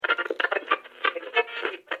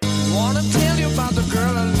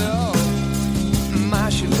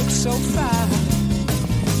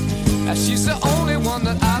She's the only one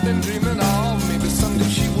that I've been dreaming of. Maybe someday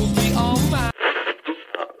she will be all mine.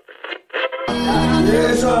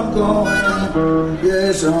 Yes, I'm going.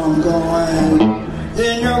 Yes, I'm going.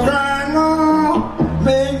 Then you're crying, no,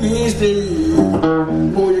 make me stay.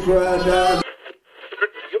 Boy, you cried out.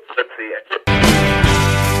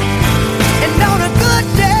 And on a good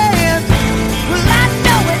day, well, I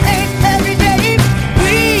know it ain't every day.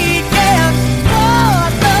 We dance for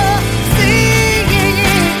the sea.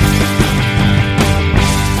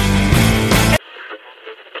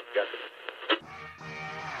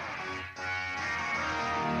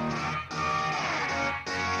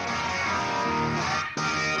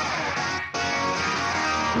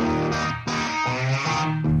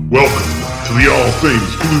 Welcome to the All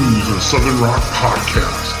Things Blues and Southern Rock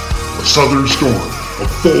Podcast, a southern storm of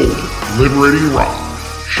bold, liberating rock,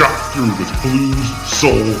 shot through with blues,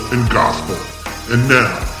 soul, and gospel. And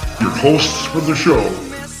now, your hosts for the show,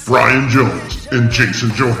 Brian Jones and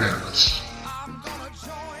Jason Johannes.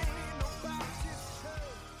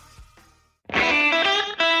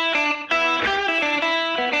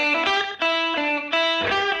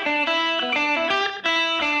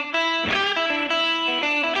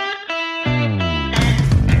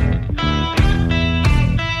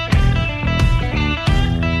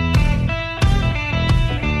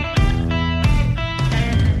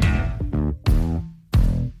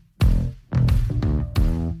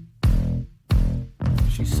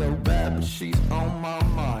 She's so bad, but she's on my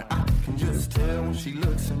mind. I can just tell when she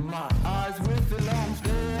looks in my eyes with the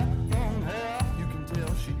long hair. You can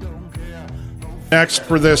tell she don't care. Next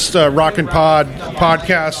for this Rockinpod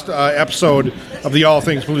podcast episode of the All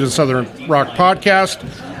Things Blues and Southern Rock Podcast,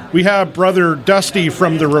 we have brother Dusty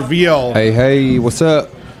from The Reveal. Hey, what's up?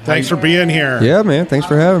 Thanks for being here. Yeah, man, thanks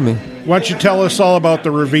for having me. Why don't you tell us all about The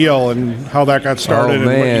Reveal and how that got started and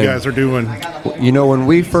what you guys are doing? You know, when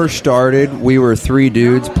we first started, we were three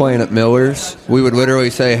dudes playing at Miller's. We would literally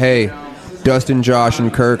say, hey, Dustin, Josh,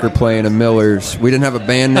 and Kirk are playing at Miller's. We didn't have a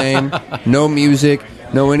band name, no music,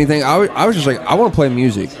 no anything. I was just like, I want to play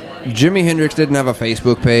music. Jimi Hendrix didn't have a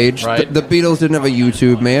Facebook page. Right. The Beatles didn't have a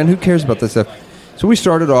YouTube, man. Who cares about this stuff? So we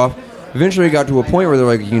started off. Eventually got to a point where they're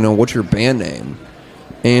like, you know, what's your band name?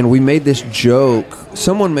 And we made this joke.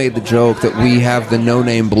 Someone made the joke that we have the No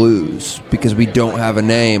Name Blues because we don't have a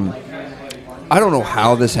name. I don't know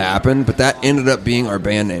how this happened, but that ended up being our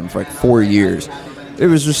band name for like 4 years. It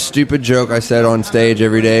was just a stupid joke I said on stage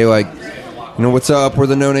every day, like, you know, what's up? We're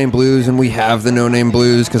the No Name Blues, and we have the No Name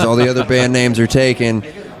Blues because all the other band names are taken.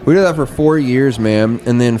 We did that for 4 years, man,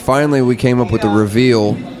 and then finally we came up with The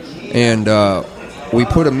Reveal, and we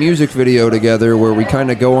put a music video together where we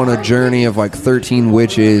kind of go on a journey of like 13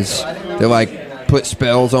 witches that like put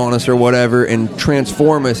spells on us or whatever and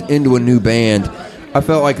transform us into a new band. I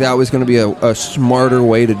felt like that was going to be a smarter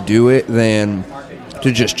way to do it than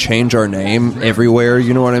to just change our name everywhere,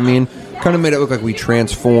 you know what I mean? Kind of made it look like we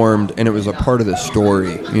transformed and it was a part of the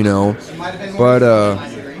story, you know? But,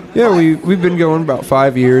 yeah, we've been going about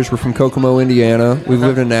 5 years. We're from Kokomo, Indiana. We've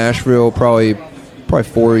lived in Nashville probably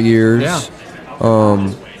 4 years. Yeah.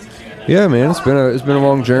 Yeah, man, it's been a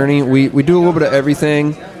long journey. We do a little bit of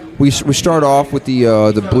everything. We start off with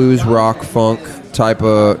the blues, rock, funk type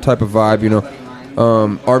of vibe, you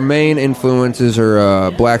know. Our main influences are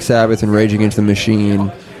Black Sabbath and Rage Against the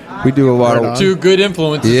Machine. We do a lot of two good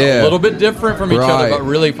influences, yeah, a little bit different from each other, but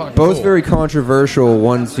really fucking both cool. Very controversial.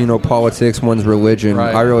 One's, you know, politics, one's religion.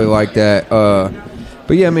 Right. I really like that.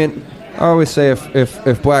 But yeah, man, I always say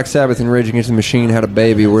if Black Sabbath and Rage Against the Machine had a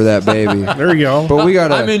baby, we're that baby. There you go. But we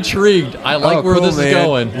got. I'm intrigued. I like where cool, this is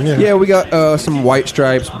going. Yeah, we got some White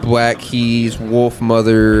Stripes, Black Keys, Wolf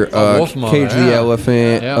Mother, Wolf Mother, Cage the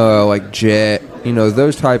Elephant, Yeah. like Jet. You know,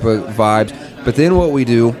 those type of vibes. But then what we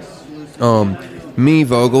do, me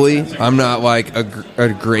vocally, I'm not like a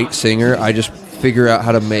great singer. I just figure out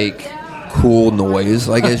how to make cool noise,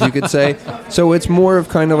 like, as you could say. So it's more of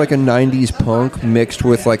kind of like a 90s punk mixed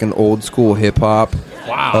with like an old school hip hop.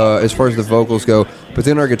 Wow. As far as the vocals go. But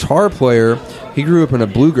then our guitar player, he grew up in a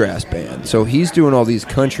bluegrass band. So he's doing all these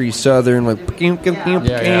country southern like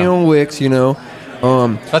licks, you know.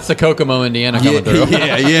 That's the Kokomo, Indiana coming through.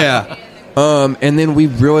 Yeah. And then we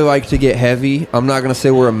really like to get heavy. I'm not going to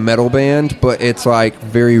say we're a metal band, but it's like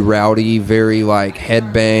very rowdy, very like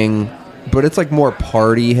headbang, but it's like more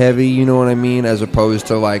party heavy, you know what I mean, as opposed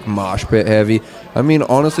to like mosh pit heavy. I mean,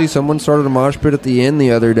 honestly, someone started a mosh pit at the end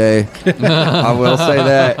the other day. I will say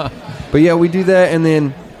that. But yeah, we do that, and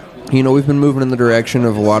then, you know, we've been moving in the direction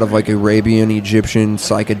of a lot of like Arabian, Egyptian,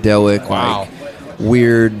 psychedelic, like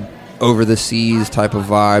weird over the seas type of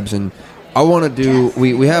vibes. And I want to do,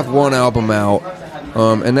 we have one album out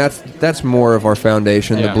And that's more of our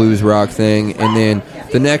foundation, the blues rock thing. And then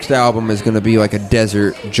the next album is going to be like a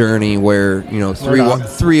desert journey where,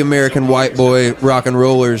 three American white boy rock and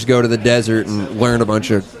rollers go to the desert and learn a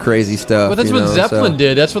bunch of crazy stuff. Well, that's what Zeppelin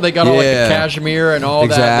did. That's what they got all like the cashmere and all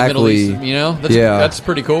that. The Middle East, that's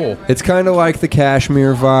pretty cool. It's kind of like the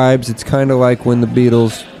Kashmir vibes. It's kind of like when the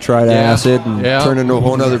Beatles tried acid and turned into a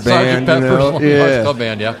whole other band.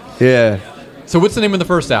 Band, Yeah. So what's the name of the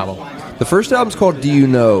first album? The first album's called Do You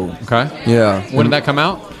Know? Okay. Yeah. When did that come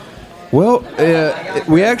out? Well,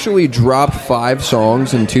 we actually dropped 5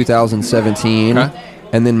 songs in 2017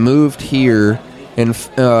 and then moved here, and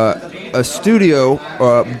a studio,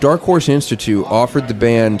 Dark Horse Institute, offered the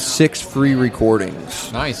band 6 free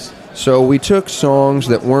recordings. Nice. So we took songs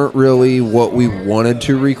that weren't really what we wanted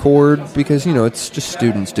to record because, it's just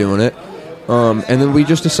students doing it. And then we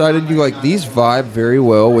just decided these vibe very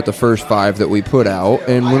well with the first 5 that we put out.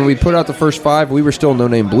 And when we put out the first 5, we were still No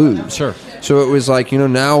Name Blues. Sure. So it was like,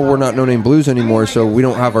 now we're not No Name Blues anymore, so we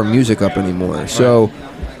don't have our music up anymore. Right. So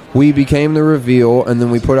we became The Reveal, and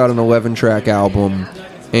then we put out an 11-track album.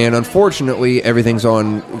 And unfortunately, everything's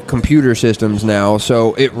on computer systems now,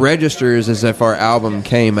 so it registers as if our album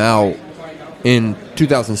came out in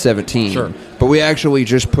 2017. Sure. But we actually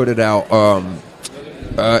just put it out.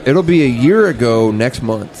 It'll be a year ago next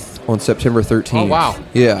month on September 13th. Oh, wow.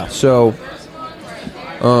 Yeah, so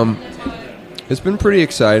it's been pretty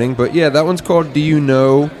exciting. But yeah, that one's called Do You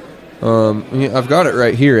Know? I've got it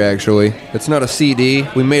right here, actually. It's not a CD.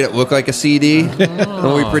 We made it look like a CD,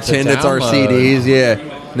 and we pretend it's our CDs.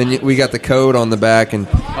 Yeah. And then we got the code on the back, and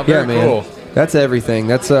very cool. That's everything.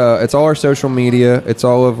 That's it's all our social media. It's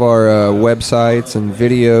all of our websites and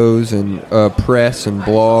videos and press and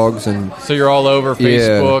blogs and. So you're all over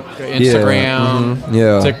Facebook,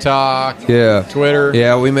 Instagram, TikTok, Twitter.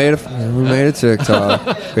 Yeah, we made a TikTok.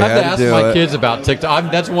 We I have to ask my kids about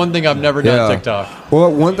TikTok. That's one thing I've never done. TikTok. Well,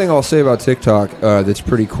 one thing I'll say about TikTok that's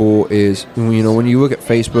pretty cool is when you look at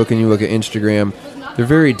Facebook and you look at Instagram. They're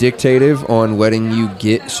very dictative on letting you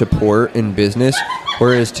get support in business,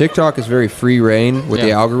 whereas TikTok is very free reign with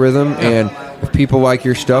the algorithm, and if people like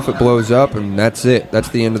your stuff, it blows up, and that's it. That's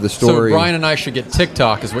the end of the story. So Brian and I should get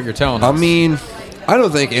TikTok, is what you're telling us. I mean, I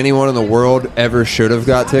don't think anyone in the world ever should have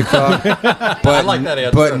got TikTok. But, I like that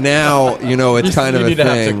answer. But now, it's kind of a thing. To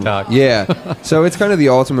have TikTok. Yeah. So it's kind of the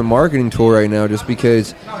ultimate marketing tool right now, just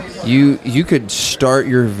because you could start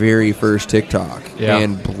your very first TikTok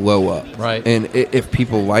and blow up. Right. And if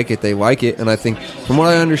people like it, they like it. And I think, from what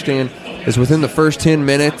I understand, is within the first 10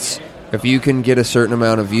 minutes, if you can get a certain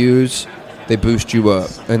amount of views, they boost you up.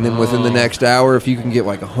 And then within the next hour, if you can get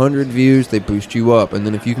like 100 views, they boost you up. And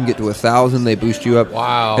then if you can get to 1,000, they boost you up.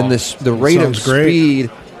 Wow. And the rate of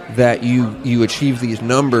speed that you achieve these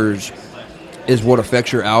numbers is what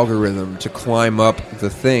affects your algorithm to climb up the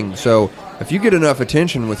thing. So if you get enough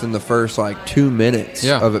attention within the first 2 minutes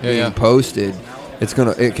of it being posted,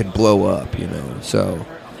 it could blow up, So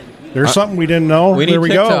there's something we didn't know. We need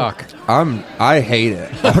TikTok. I hate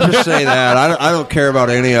it. I'll just say that. I don't care about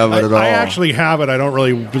any of it at all. I actually have it. I don't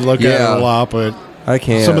really look at it a lot, but I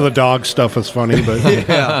can't. Some of the dog stuff is funny, but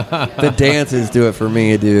the dances do it for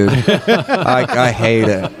me, dude. I hate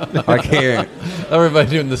it. I can't. Everybody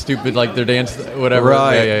doing the stupid their dance, whatever.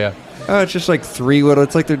 Right. Yeah. Oh, it's just like 3 little.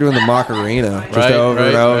 It's like they're doing the Macarena, just over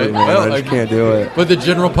and over. Man. Well, I just can't do it. But the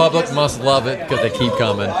general public must love it because they keep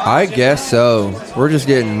coming. I guess so. We're just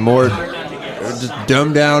getting more, just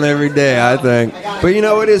dumbed down every day, I think. But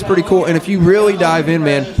it is pretty cool. And if you really dive in,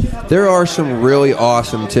 man, there are some really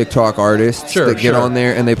awesome TikTok artists that get on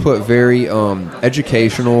there, and they put very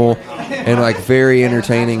educational and very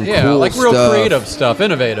entertaining, cool real stuff. Creative stuff,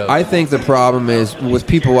 innovative. I think the problem is with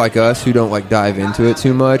people like us who don't dive into it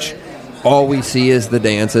too much. All we see is the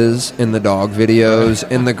dances and the dog videos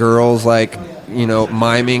and the girls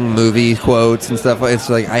miming movie quotes and stuff. It's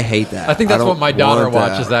I hate that. I think that's what my daughter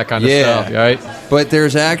watches, that kind of stuff, right? But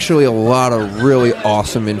there's actually a lot of really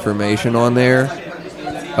awesome information on there.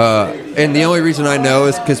 And the only reason I know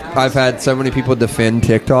is because I've had so many people defend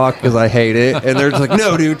TikTok because I hate it. And they're just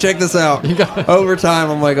no, dude, check this out. Over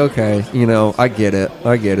time, I'm okay, I get it.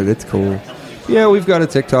 It's cool. Yeah, we've got a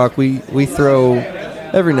TikTok. We throw...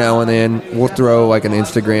 Every now and then, we'll throw an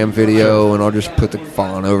Instagram video, and I'll just put the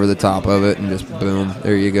font over the top of it, and just boom,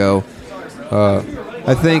 there you go.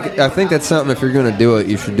 I think that's something. If you're going to do it,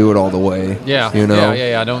 you should do it all the way. Yeah,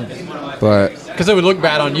 Yeah. Don't. But because it would look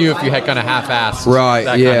bad on you if you had kind of half-assed. Right.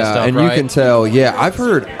 That yeah, kind of stuff, and right? you can tell. Yeah,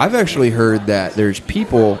 I've actually heard that there's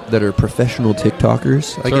people that are professional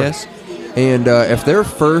TikTokers, I guess, and if their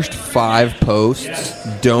first 5 posts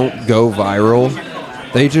don't go viral,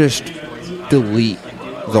 they just delete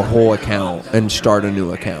the whole account and start a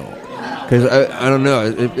new account. Because I don't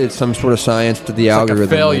know, it's some sort of science to the algorithm.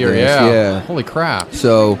 Like a failure, yeah. Holy crap.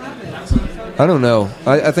 So, I don't know.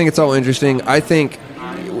 I think it's all interesting. I think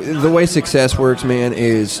the way success works, man,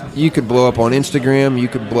 is you could blow up on Instagram, you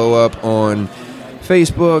could blow up on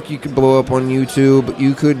Facebook, you could blow up on YouTube,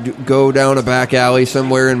 you could go down a back alley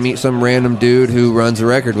somewhere and meet some random dude who runs a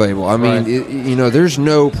record label. I mean, there's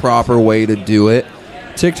no proper way to do it.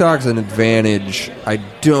 TikTok's an advantage. I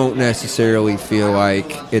don't necessarily feel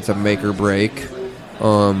like it's a make or break.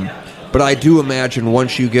 But I do imagine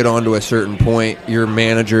once you get onto a certain point, your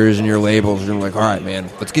managers and your labels are like, all right, man,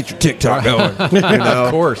 let's get your TikTok going.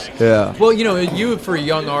 Of course. Yeah. Well, you for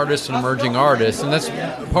young artists and emerging artists, and that's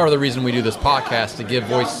part of the reason we do this podcast, to give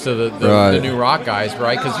voice to the new rock guys,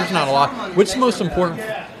 right? Because there's not a lot. What's the most important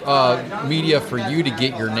media for you to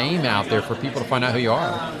get your name out there for people to find out who you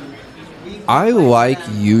are? I like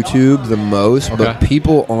YouTube the most, but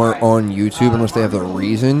people aren't on YouTube unless they have the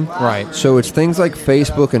reason. Right. So it's things like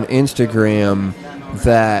Facebook and Instagram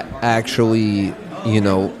that actually,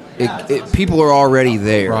 people are already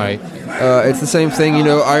there. Right. It's the same thing,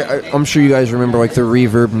 I'm sure you guys remember like the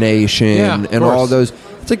Reverb Nation and all those.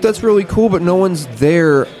 It's like, that's really cool, but no one's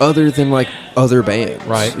there other than like other bands.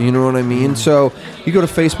 Right. You know what I mean? So you go to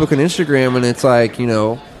Facebook and Instagram and it's like,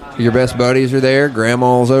 your best buddies are there,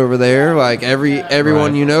 grandma's over there, like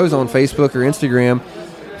everyone you know is on Facebook or Instagram.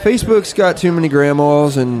 Facebook's got too many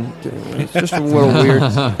grandmas and it's just a little weird.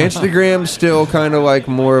 Instagram's still kind of like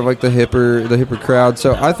more of like the hipper crowd.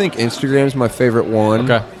 So I think Instagram's my favorite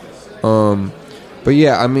one. Okay. But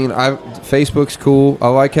yeah, I mean, Facebook's cool. I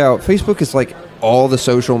like how Facebook is like all the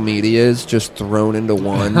social medias just thrown into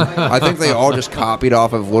one. I think they all just copied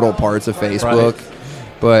off of little parts of Facebook.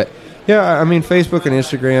 Right. But yeah, I mean, Facebook and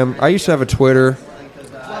Instagram. I used to have a Twitter.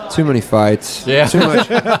 Too many fights. Yeah. Too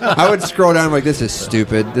much. I would scroll down like, this is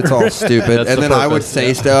stupid. It's all stupid. And then I would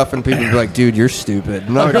say stuff and people would be like, dude, you're stupid.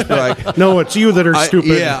 And I would just be like, no, it's you that are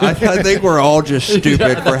stupid. Yeah, I think we're all just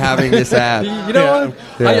stupid for having this app. You know what?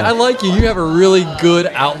 Yeah. I like you. You have a really good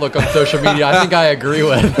outlook on social media. I think I agree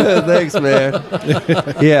with. Thanks, man.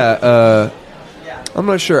 Yeah, I'm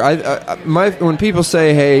not sure. When people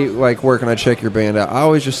say, "Hey, like, where can I check your band out?" I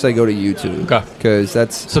always just say, "Go to YouTube." Okay, because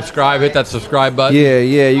that's subscribe. Hit that subscribe button.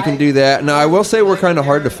 Yeah, you can do that. Now, I will say we're kind of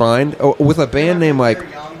hard to find with a band name like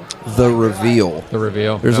The Reveal. The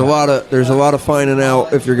Reveal. There's a lot of finding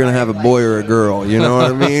out if you're going to have a boy or a girl. You know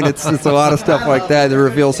what I mean? It's a lot of stuff like that. The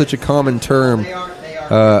Reveal is such a common term.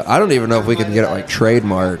 I don't even know if we could get it like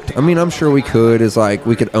trademarked. I mean, I'm sure we could. Is like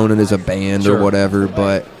we could own it as a band or whatever,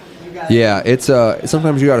 but. Yeah, it's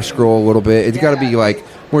sometimes you got to scroll a little bit. It's got to be like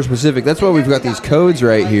more specific. That's why we've got these codes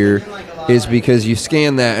right here, is because you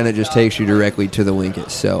scan that and it just takes you directly to the link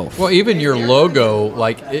itself. Well, even your logo,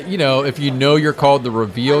 like if you're called The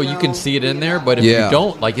Reveal, you can see it in there. But if you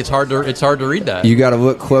don't, like it's hard to read that. You got to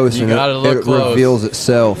look close, and it reveals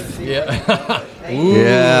itself. Yeah. Ooh.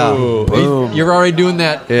 Yeah. Boom. You're already doing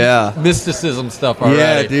that mysticism stuff already.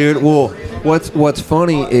 Yeah, dude. Well, what's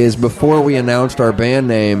funny is before we announced our band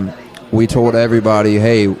name, we told everybody,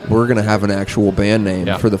 hey, we're going to have an actual band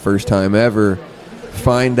name for the first time ever.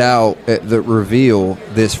 Find out at the Reveal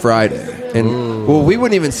this Friday. And, well, we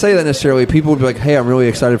wouldn't even say that necessarily. People would be like, hey, I'm really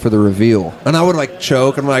excited for the Reveal. And I would, like,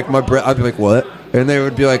 choke. And, like, my breath, I'd be like, what? And they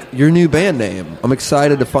would be like, your new band name. I'm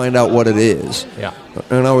excited to find out what it is. Yeah.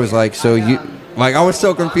 And I was like, so you... Like, I was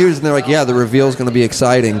so confused. And they're like, yeah, the Reveal is going to be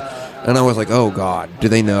exciting. And I was like, oh, God, do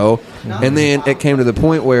they know? Mm-hmm. And then it came to the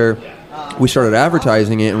point where... we started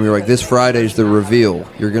advertising it, and we were like, this Friday's The Reveal.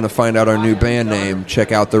 You're going to find out our new band name.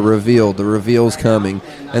 Check out The Reveal. The Reveal's coming.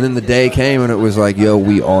 And then the day came, and it was like, yo,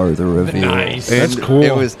 we are The Reveal. Nice. And that's cool.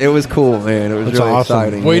 It was cool, man. It was really awesome.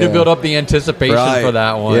 exciting. Way to build up the anticipation for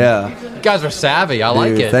that one. Yeah. You guys are savvy. I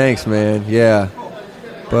like it. Thanks, man. Yeah.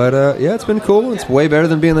 But, it's been cool. It's way better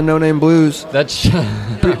than being the No Name Blues. That's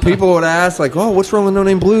People would ask, like, oh, what's wrong with No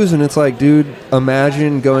Name Blues? And it's like, dude,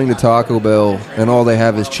 imagine going to Taco Bell and all they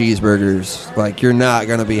have is cheeseburgers. Like, you're not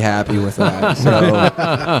going to be happy with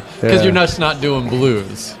that. Because you're just not doing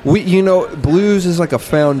blues. Blues is like a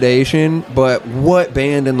foundation, but what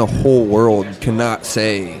band in the whole world cannot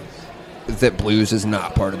say that blues is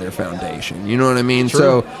not part of their foundation? You know what I mean?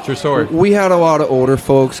 True story. We had a lot of older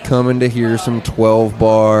folks coming to hear some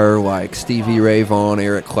 12-bar, like Stevie Ray Vaughan,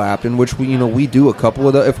 Eric Clapton, which we do a couple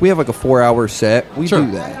of those. If we have like a 4-hour set, we do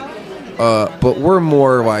that. But we're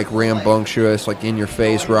more like rambunctious, like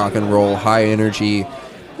in-your-face rock and roll, high energy.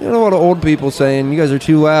 A lot of old people saying, you guys are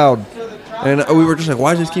too loud. And we were just like,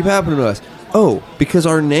 why does this keep happening to us? Oh, because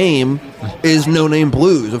our name is No Name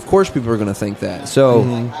Blues. Of course people are going to think that. So...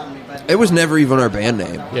 Mm-hmm. It was never even our band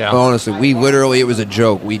name. Yeah. Honestly, it was a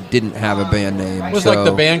joke. We didn't have a band name. It was like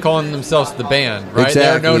the band calling themselves the band, right?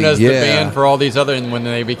 Exactly, They're known as the yeah. band for all these other, and when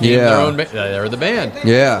they became their own band, they were the band.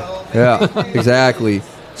 Yeah, exactly.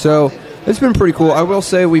 So it's been pretty cool. I will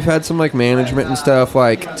say we've had some like management and stuff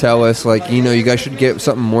like tell us like, you guys should get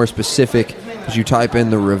something more specific because you type in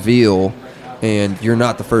the reveal and you're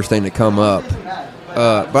not the first thing to come up.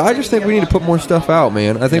 But I just think we need to put more stuff out,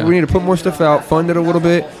 man. I think we need to put more stuff out, fund it a little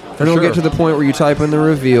bit, and it'll get to the point where you type in the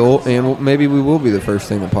reveal, and maybe we will be the first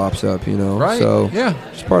thing that pops up, Right. So,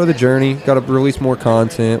 it's part of the journey. Got to release more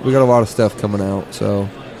content. We got a lot of stuff coming out, so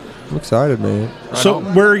I'm excited, man. So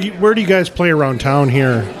where do you guys play around town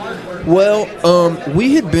here? Well,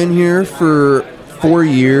 we had been here for 4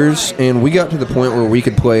 years, and we got to the point where we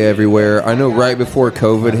could play everywhere. I know right before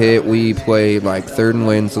COVID hit, we played like 3rd and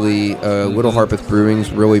Lindsley, Little Harpeth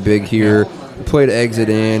Brewing's really big here. We played Exit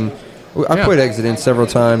In. I played Exit In several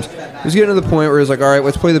times. It was getting to the point where it was like, all right,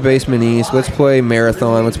 let's play the Basement East, let's play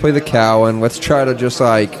Marathon, let's play the Cowan, let's try to just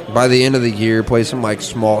like, by the end of the year, play some like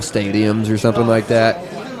small stadiums or something like that.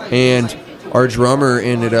 And our drummer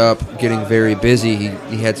ended up getting very busy.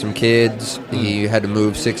 He had some kids. He had to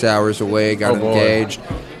move 6 hours away, got engaged.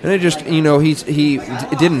 And it just, he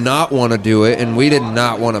did not want to do it, and we did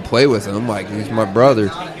not want to play with him. Like, he's my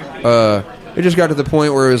brother. It just got to the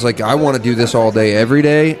point where it was like, I want to do this all day, every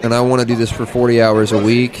day, and I want to do this for 40 hours a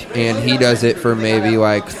week, and he does it for maybe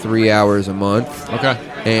like 3 hours a month. Okay.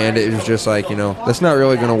 And it was just like, that's not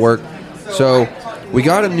really going to work. So we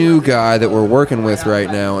got a new guy that we're working with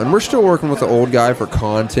right now, and we're still working with the old guy for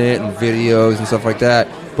content and videos and stuff like that.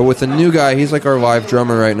 But with the new guy, he's like our live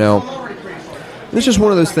drummer right now. It's just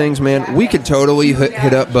one of those things, man. We could totally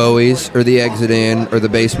hit up Bowie's or the Exit In or the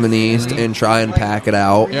Basement East and try and pack it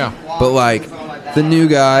out. Yeah. But, like, the new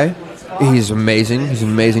guy, he's amazing. He's an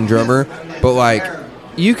amazing drummer. But, like,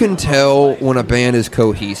 you can tell when a band is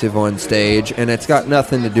cohesive on stage, and it's got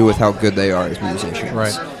nothing to do with how good they are as musicians.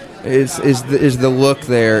 Right. Is the look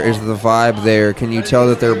there? Is the vibe there? Can you tell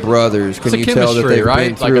that they're brothers? Can you tell that they've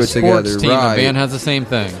been through it together? Team, right. A band has the same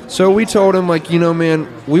thing. So we told him, like, man,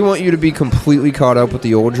 we want you to be completely caught up with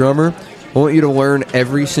the old drummer. I want you to learn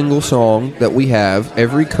every single song that we have,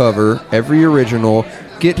 every cover, every original.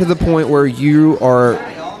 Get to the point where you are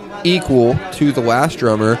equal to the last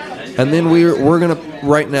drummer, and then we're gonna.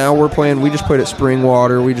 Right now, we're playing. We just played at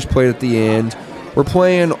Springwater. We just played at the End. We're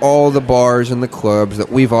playing all the bars and the clubs that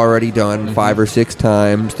we've already done 5 or 6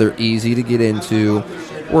 times. They're easy to get into.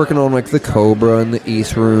 Working on, like, the Cobra and the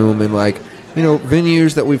East Room and, like,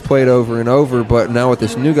 venues that we've played over and over. But now with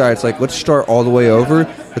this new guy, it's like, let's start all the way over.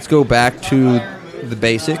 Let's go back to the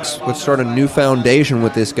basics. Let's start a new foundation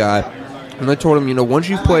with this guy. And I told him, once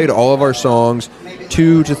you've played all of our songs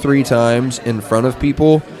 2 to 3 times in front of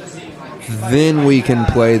people, then we can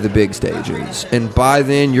play the big stages. And by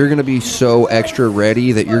then, you're going to be so extra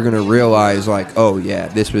ready that you're going to realize, like, oh, yeah,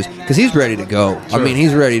 this was... Because he's ready to go. Sure. I mean,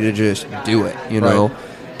 he's ready to just do it, Right.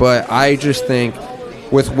 But I just think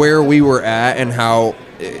with where we were at and how...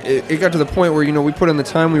 It got to the point where, we put in the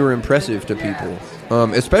time, we were impressive to people.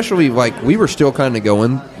 Especially, like, we were still kind of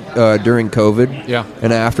going during COVID. Yeah.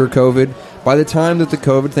 And after COVID. By the time that the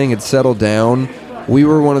COVID thing had settled down... We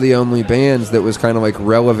were one of the only bands that was kind of like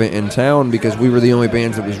relevant in town because we were the only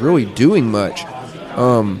bands that was really doing much.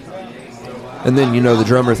 And then, the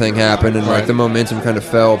drummer thing happened and like the momentum kind of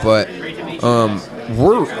fell. But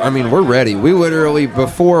we're ready. We literally,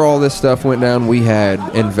 before all this stuff went down, we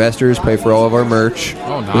had investors pay for all of our merch.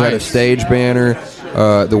 Oh, nice. We had a stage banner.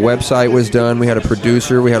 The website was done. We had a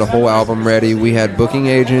producer. We had a whole album ready. We had booking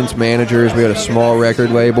agents, managers. We had a small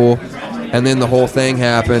record label. And then the whole thing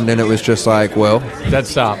happened, and it was just like, well... Dead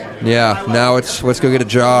stop. Yeah, now it's, let's go get a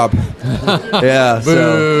job. Yeah, Boo.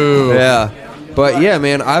 So... Yeah. But, yeah,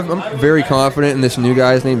 man, I'm very confident in this new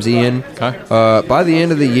guy. His name's Ian. Okay. By the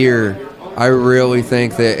end of the year, I really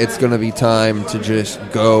think that it's going to be time to just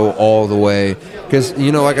go all the way. Because,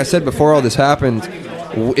 like I said, before all this happened...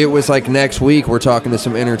 It was like next week we're talking to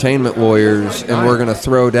some entertainment lawyers and we're going to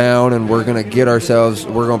throw down and we're going to get ourselves,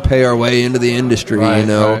 we're going to pay our way into the industry, Right.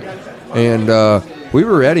 And we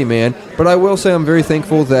were ready, man. But I will say I'm very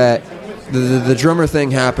thankful that the drummer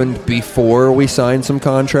thing happened before we signed some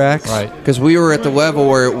contracts. Right. Because we were at the level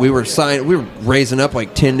where we were raising up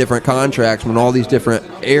like 10 different contracts from all these different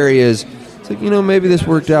areas. It's like, maybe this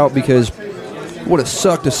worked out because it would have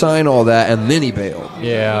sucked to sign all that and then he bailed.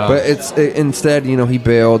 Yeah. But instead, he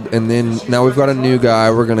bailed, and then now we've got a new guy.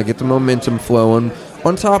 We're going to get the momentum flowing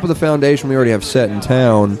on top of the foundation we already have set in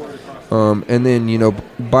town. And then,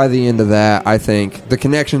 by the end of that, I think the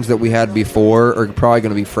connections that we had before are probably going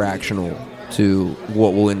to be fractional. to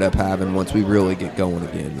what we'll end up having once we really get going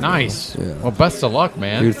again. Nice. Yeah. Well, best of luck,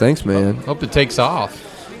 man. Dude, thanks, man. Hope it takes off.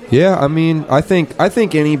 Yeah, I mean, I think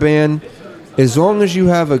any band, as long as you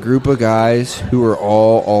have a group of guys who are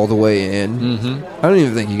all the way in, I don't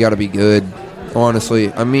even think you got to be good,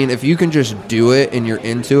 honestly. I mean, if you can just do it and you're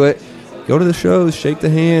into it, go to the shows, shake the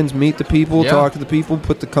hands, meet the people, talk to the people,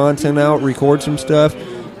 put the content out, record some stuff,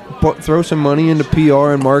 throw some money into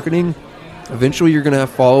PR and marketing. Eventually, you're going to have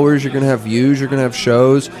followers, you're going to have views, you're going to have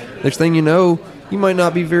shows. Next thing you know, you might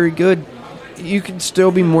not be very good. You can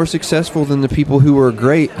still be more successful than the people who are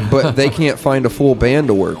great, but they can't find a full band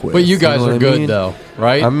to work with. But you guys are good, mean? though,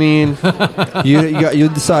 right? I mean, you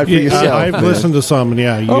decide for yourself. I've man. listened to some, and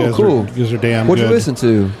you guys cool. you guys are damn What'd good. you listen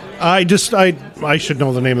to? I should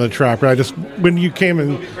know the name of the track, but when you came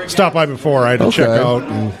and stopped by before, I had to check out.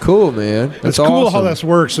 And cool, man. That's it's cool awesome. how this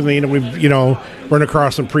works, and we've run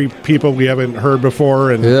across some people we haven't heard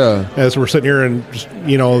before, and as we're sitting here and just,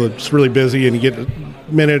 it's really busy, and you get a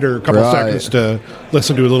minute or a couple seconds to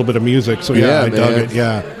listen to a little bit of music. So I dug it.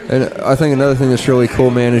 Yeah, and I think another thing that's really cool,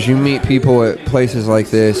 man, is you meet people at places like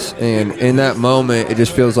this, and in that moment, it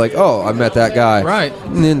just feels like, oh, I met that guy, right?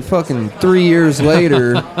 And then fucking 3 years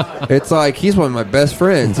later, it's like he's one of my best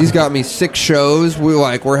friends. He's got me 6 shows.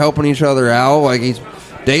 We're helping each other out. Like he's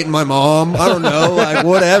dating my mom. I don't know, like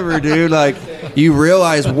whatever, dude. Like you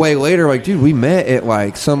realize way later, like, dude, we met at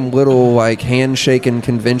like some little like handshaking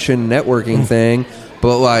convention networking thing.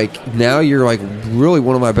 But, like, now you're, like, really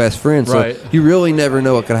one of my best friends. Right. So you really never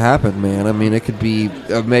know what could happen, man. I mean, it could be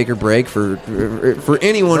a make or break for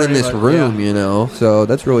anyone in this room, So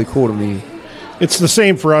that's really cool to me. It's the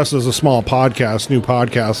same for us as a small podcast, new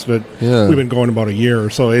podcast that we've been going about a year.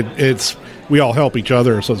 So it's we all help each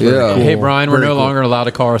other. So it's very cool. Hey, Brian, we're Very no cool. longer allowed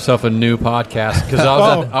to call ourselves a new podcast because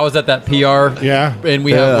I was at that PR. Yeah. And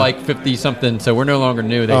we have like 50 something, so we're no longer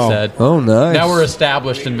new. They said. Oh, nice. Now we're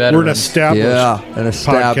established and We're veterans. an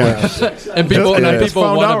established established. And people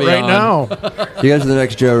found want out to be right on. now. You guys are the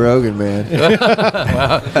next Joe Rogan, man.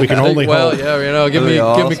 We can only Well, hope. yeah, give me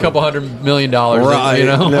awesome. a couple $100 million. Right.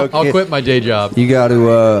 No I'll kid- quit my day job. You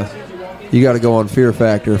got to go on Fear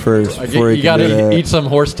Factor first. Before You got to eat some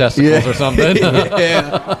horse testicles or something.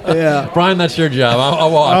 yeah. Brian, that's your job.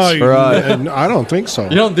 I'll watch. Right. And I don't think so.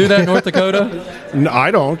 You don't do that in North Dakota? No,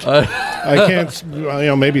 I don't. I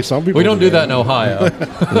can't. Maybe some people. We don't do that in Ohio.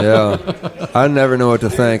 Yeah. I never know what to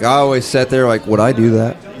think. I always sit there like, would I do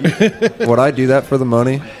that? Would I do that for the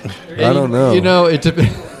money? I don't know.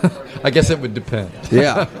 I guess it would depend.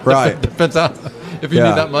 Yeah, right. Depends on if you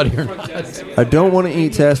need that money or not. I don't want to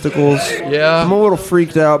eat testicles. Yeah. I'm a little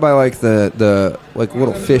freaked out by like the like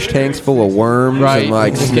little fish tanks full of worms Right. and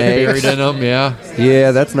like Just get buried snakes. in them, yeah.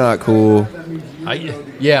 Yeah, that's not cool.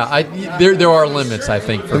 There are limits, I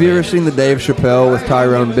think. For Have you me. ever seen the Dave Chappelle with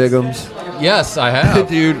Tyrone Biggums? Yes, I have.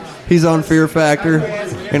 Dude, he's on Fear Factor,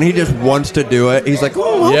 and he just wants to do it. He's like,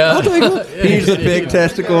 oh, I'll take it. He needs the big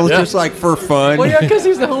testicles just like for fun. Well, yeah, because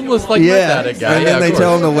he's the homeless, meth addict guy. And then they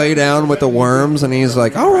tell him to lay down with the worms, and he's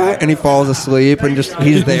like, all right. And he falls asleep, and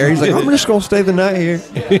he's there. He's like, I'm just going to stay the night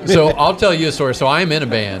here. So I'll tell you a story. So I am in a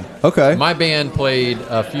band. Okay. My band played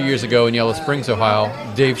a few years ago in Yellow Springs, Ohio,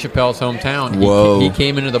 Dave Chappelle's hometown. Whoa. He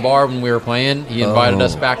came into the bar when we were playing. He invited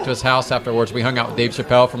us back to his house afterwards. We hung out with Dave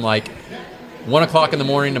Chappelle from like 1 o'clock in the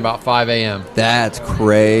morning to about 5 a.m. That's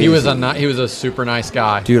crazy. He was a super nice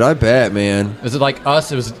guy. Dude, I bet, man. Was it like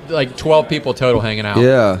us? It was like 12 people total hanging out.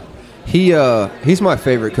 Yeah. He's my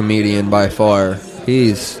favorite comedian by far.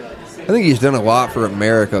 I think he's done a lot for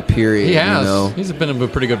America, period. He has. You know? He's been a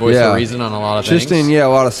pretty good voice of reason on a lot of things. Just in a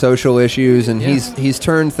lot of social issues, and he's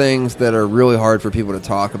turned things that are really hard for people to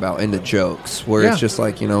talk about into jokes, where it's just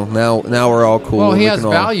like, now we're all cool. Well, he we has can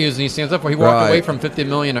all- values, and he stands up for. He walked away from 50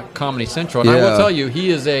 million at Comedy Central, and I will tell you,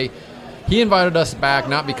 he invited us back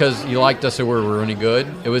not because he liked us or we were any good.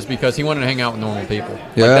 It was because he wanted to hang out with normal people.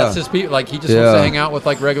 Yeah. Like, that's his people. Like, he just wants to hang out with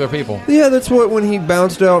like regular people. Yeah, that's when he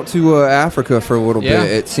bounced out to Africa for a little Yeah.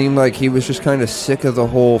 bit. It seemed like he was just kind of sick of the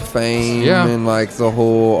whole fame Yeah. and like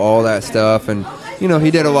all that stuff. And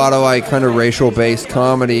he did a lot of like kind of racial based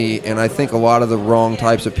comedy, and I think a lot of the wrong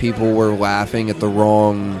types of people were laughing at the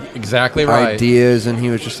wrong Exactly right. ideas, and he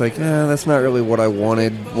was just like, that's not really what I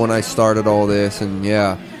wanted when I started all this. And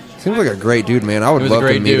seems like a great dude, man. I would He was a love to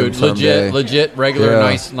great meet him dude, someday. legit, regular,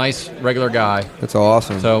 Yeah. nice, regular guy. That's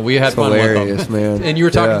awesome. So we had It's fun hilarious, with him, man. And you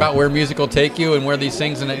were talking Yeah. about where music will take you and where these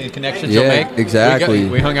things and connections Yeah, you'll make. exactly.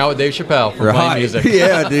 We hung out with Dave Chappelle from playing music.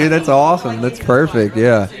 Yeah, dude, that's awesome. That's perfect.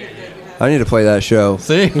 Yeah. I need to play that show.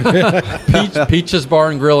 See? Peaches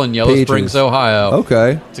Bar and Grill in Yellow Springs, Ohio.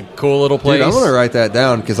 Okay. It's a cool little place. Dude, I'm going to write that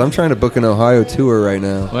down because I'm trying to book an Ohio tour right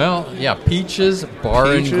now. Well, yeah, Peaches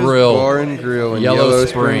Bar and Grill. Bar and Grill in Yellow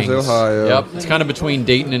Springs, Ohio. Yep. It's kind of between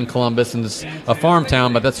Dayton and Columbus, and it's a farm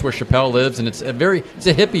town, but that's where Chappelle lives, and it's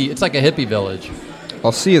like a hippie village.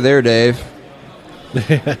 I'll see you there, Dave.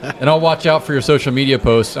 And I'll watch out for your social media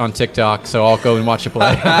posts on TikTok, so I'll go and watch you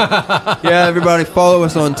play. Yeah, everybody follow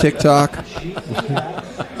us on TikTok.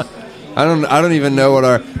 I don't even know what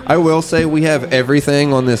I will say we have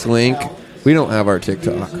everything on this link. We don't have our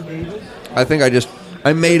TikTok. I think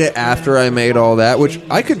I made it after I made all that, which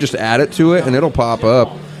I could just add it to it and it'll pop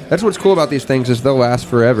up. That's what's cool about these things is they'll last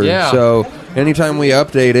forever. Yeah. So anytime we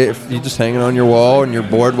update it, if you just hang it on your wall and you're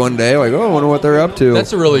bored one day, like, oh, I wonder what they're up to.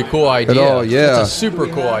 That's a really cool idea. Yeah. That's a super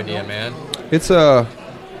cool idea, man. It's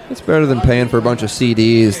better than paying for a bunch of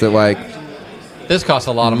CDs that like. This costs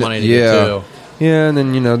a lot of money to get too. Yeah, and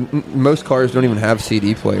then most cars don't even have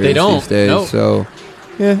CD players these days. Nope. So.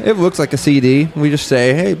 Yeah, it looks like a CD. We just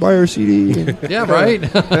say, hey, buy our CD. Yeah, right?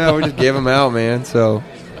 Yeah, we just give them out, man. So,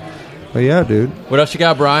 but yeah, dude. What else you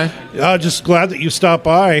got, Brian? Just glad that you stopped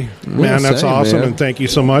by. Man, that's awesome, man. And thank you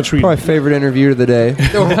so much. Probably favorite interview of the day.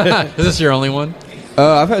 Is this your only one?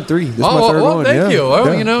 I've had 3. This is my third one. Thank you.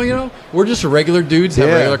 Yeah. You know, we're just regular dudes have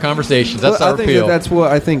regular conversations. That's our appeal. That's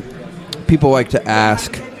what I think people like to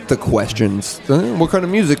ask the questions. What kind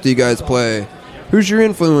of music do you guys play? Who's your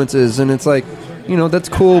influences? And it's like, that's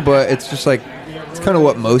cool, but it's just like, it's kind of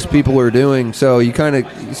what most people are doing. So you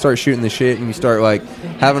start shooting the shit and you start like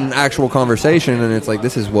having an actual conversation, and it's like,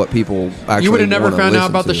 this is what people actually You would have never found out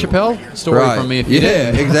about to. the Chappelle story from me if you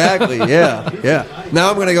did. Yeah, exactly. Yeah. Now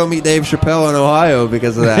I'm going to go meet Dave Chappelle in Ohio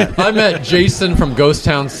because of that. I met Jason from Ghost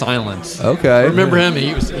Town Silence. Okay. Remember him?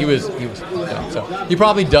 He was so he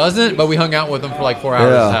probably doesn't, but we hung out with him for like 4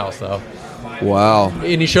 hours at his house, though. Wow.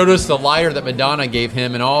 And he showed us the lighter that Madonna gave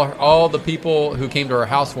him, and all the people who came to her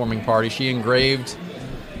housewarming party, she engraved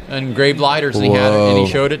lighters, and he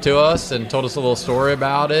showed it to us and told us a little story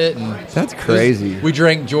about it. And that's crazy. We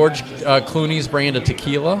drank George Clooney's brand of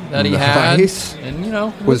tequila that he had.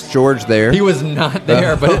 And was George there? He was not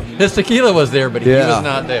there, but his tequila was there, but he was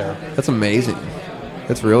not there. That's amazing.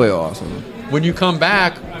 That's really awesome. When you come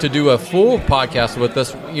back to do a full podcast with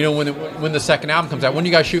us, when the second album comes out, when are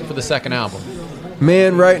you guys shooting for the second album?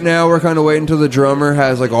 Man, right now we're kind of waiting until the drummer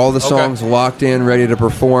has like all the songs locked in, ready to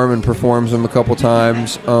perform, and performs them a couple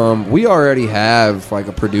times. We already have like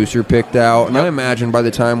a producer picked out, and I imagine by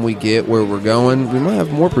the time we get where we're going, we might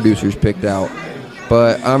have more producers picked out.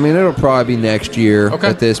 But I mean, it'll probably be next year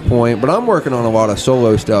at this point. But I'm working on a lot of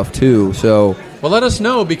solo stuff too. So, well, let us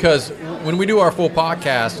know, because when we do our full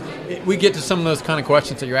podcast, we get to some of those kind of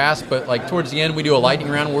questions that you asked, but like towards the end, we do a lightning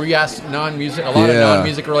round where we ask a lot of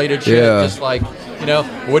non-music related shit, just like,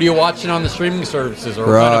 what are you watching on the streaming services, or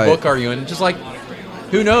what kind of book are you in? Just like,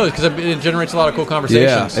 who knows? Because it generates a lot of cool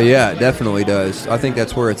conversations. Yeah, it definitely does. I think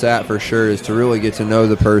that's where it's at for sure, is to really get to know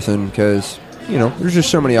the person, because there's just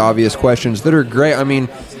so many obvious questions that are great. I mean,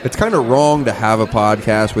 it's kind of wrong to have a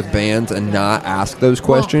podcast with bands and not ask those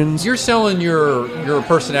questions. Well, you're selling your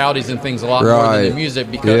personalities and things a lot more than the music,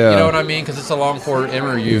 because you know what I mean? Because it's a long-form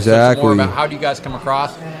interview. Exactly. So it's more about how do you guys come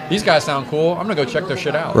across. These guys sound cool. I'm going to go check their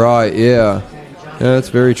shit out. Right, yeah. Yeah, that's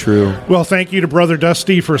very true. Well, thank you to Brother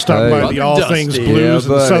Dusty for stopping by the All Things Blues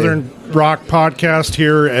and Southern Rock podcast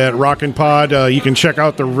here at Rockinpod. You can check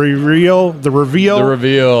out the reveal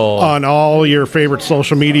on all your favorite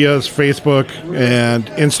social medias, Facebook and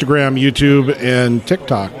Instagram, YouTube, and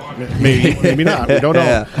TikTok. Maybe not. We don't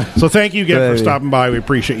know. So thank you again for stopping by. We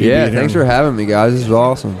appreciate you being here. Thanks for having me, guys. This is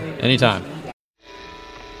awesome. Anytime.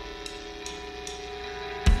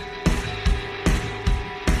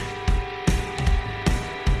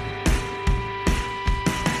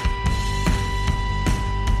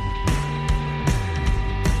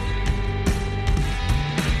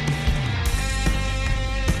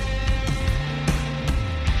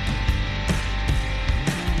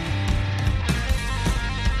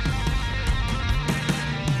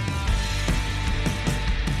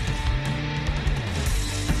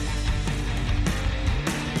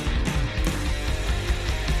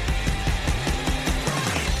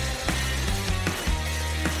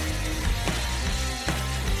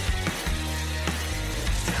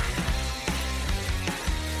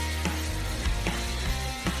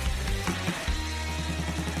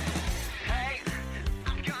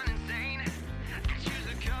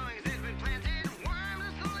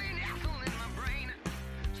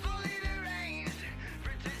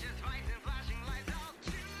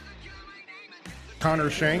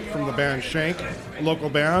 Schenk from the band Schenk, a local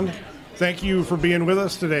band. Thank you for being with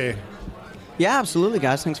us today. Yeah, absolutely,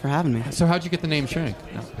 guys. Thanks for having me. So how'd you get the name Schenk?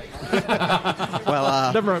 No.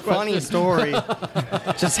 Well, funny story.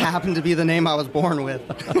 Just happened to be the name I was born with.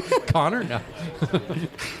 Connor? No.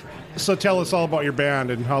 So tell us all about your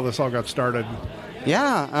band and how this all got started.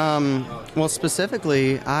 Yeah, well,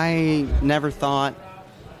 specifically, I never thought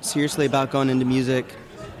seriously about going into music.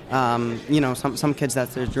 Some kids,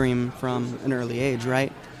 that's their dream from an early age,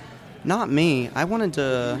 right? Not me. I wanted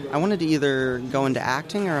to either go into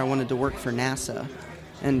acting or I wanted to work for NASA.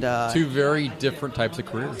 And two very different types of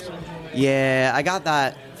careers. Yeah, I got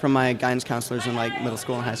that from my guidance counselors in like middle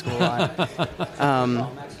school and high school a lot.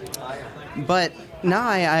 But no,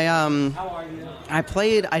 I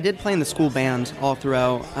did play in the school band all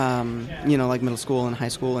throughout, like middle school and high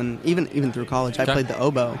school, and even through college. I played the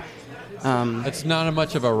oboe. It's not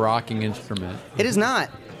much of a rocking instrument. It is not,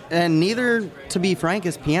 and neither, to be frank,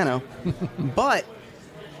 is piano. But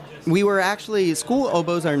we were actually, school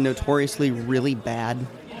oboes are notoriously really bad.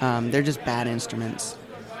 They're just bad instruments.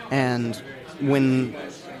 And when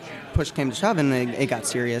push came to shove and it got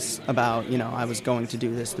serious about, I was going to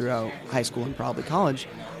do this throughout high school and probably college,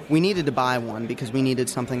 we needed to buy one because we needed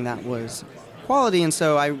something that was quality. And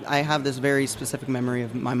so I have this very specific memory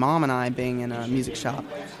of my mom and I being in a music shop,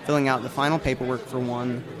 filling out the final paperwork for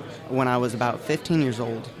one when I was about 15 years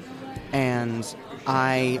old. And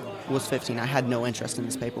I was 15. I had no interest in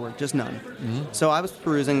this paperwork, just none. Mm-hmm. So I was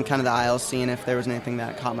perusing kind of the aisles, seeing if there was anything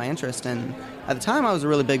that caught my interest. And at the time, I was a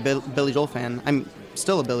really big Billy Joel fan. I'm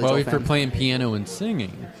still a Billy Joel fan. Well, if you're playing piano and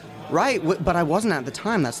singing. Right, but I wasn't at the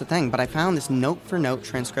time, that's the thing. But I found this note-for-note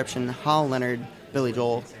transcription, Hal Leonard, Billy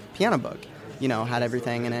Joel piano book. Had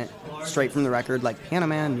everything in it, straight from the record, like Piano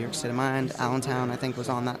Man, New York State of Mind, Allentown, I think was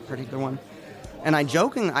on that particular one. And I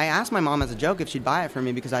asked my mom as a joke if she'd buy it for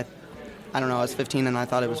me because I don't know, I was 15 and I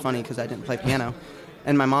thought it was funny because I didn't play piano.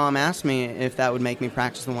 And my mom asked me if that would make me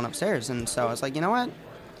practice the one upstairs. And so I was like, you know what?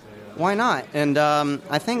 Why not? And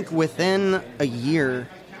I think within a year,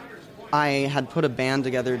 I had put a band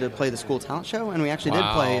together to play the school talent show. And we actually did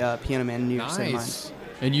play Piano Man, New York State of Mind.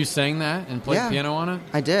 And you sang that and played piano on it?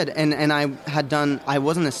 I did. And I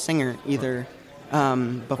wasn't a singer either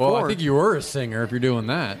before. Well, I think you were a singer if you're doing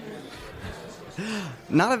that.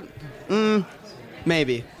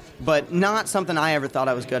 Maybe. But not something I ever thought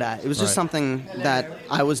I was good at. It was just something that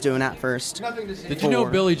I was doing at first. Did you know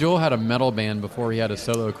Billy Joel had a metal band before he had a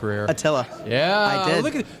solo career? Attila. Yeah. I did.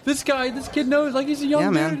 Look at this guy. This kid knows, like he's a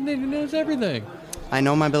young dude and he knows everything. I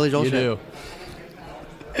know my Billy Joel shit. You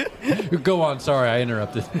do. Go on. Sorry, I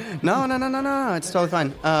interrupted. No. It's totally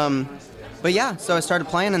fine. But yeah, so I started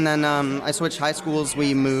playing and then I switched high schools.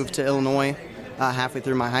 We moved to Illinois halfway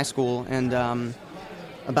through my high school and...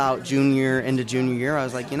 about junior year, I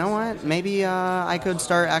was like, you know what? Maybe I could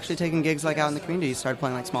start actually taking gigs like out in the community. Started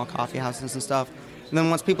playing like small coffee houses and stuff. And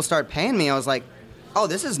then once people started paying me, I was like, oh,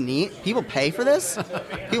 this is neat. People pay for this?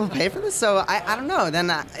 So I don't know.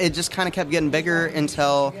 Then it just kind of kept getting bigger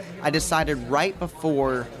until I decided right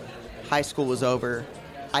before high school was over,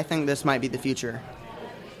 I think this might be the future.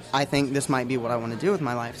 I think this might be what I want to do with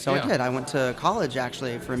my life. So I did. I went to college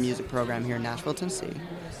actually for a music program here in Nashville, Tennessee.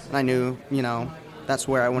 And I knew, that's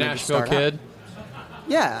where I wanted to start Nashville kid?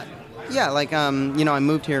 Yeah, like, I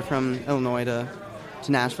moved here from Illinois to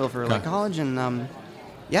Nashville for like college, and,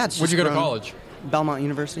 it's Where'd you go to college? Belmont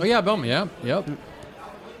University. Oh, yeah, Belmont, yep.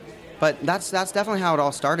 But that's definitely how it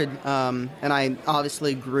all started, and I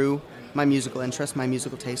obviously grew my musical interest, my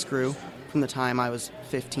musical taste grew from the time I was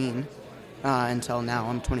 15 until now.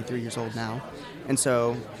 I'm 23 years old now. And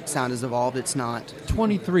so sound has evolved. It's not...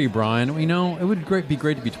 23, Brian. It would be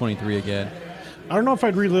great to be 23 again. I don't know if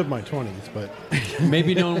I'd relive my 20s, but...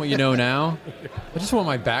 Maybe knowing what you know now. I just want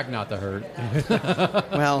my back not to hurt.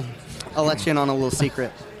 Well, I'll let you in on a little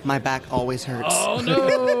secret. My back always hurts. Oh,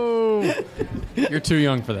 no! You're too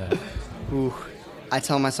young for that. Ooh, I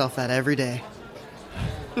tell myself that every day.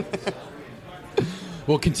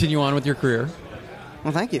 We'll continue on with your career.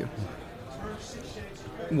 Well, thank you.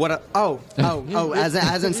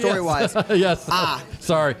 As in story-wise. Yes.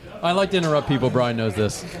 Sorry. I like to interrupt people. Brian knows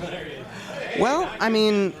this. Well, I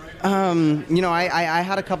mean, I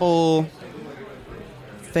had a couple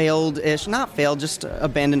just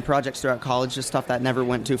abandoned projects throughout college, just stuff that never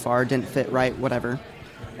went too far, didn't fit right, whatever.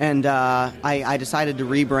 And I decided to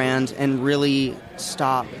rebrand and really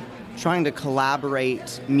stop trying to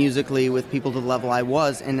collaborate musically with people to the level I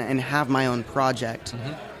was and have my own project.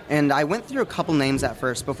 Mm-hmm. And I went through a couple names at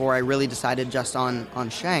first before I really decided just on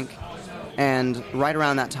Schenk. And right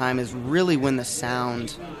around that time is really when the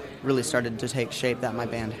sound really started to take shape that my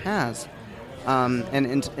band has.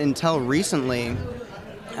 Until recently,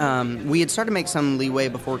 we had started to make some leeway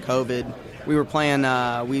before COVID we were playing.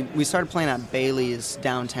 We started playing at Bailey's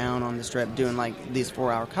downtown on the Strip, doing like these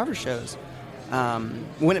 4-hour cover shows.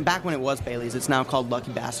 Back when it was Bailey's, it's now called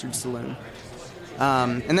Lucky Bastard Saloon.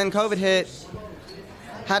 And then COVID hit.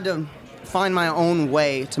 Had to find my own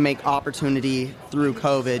way to make opportunity through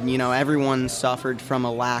COVID. You know, everyone suffered from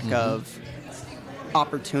a lack of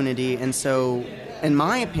opportunity, and so, in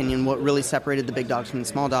my opinion, what really separated the big dogs from the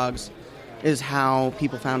small dogs is how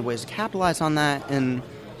people found ways to capitalize on that. And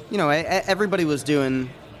you know, everybody was doing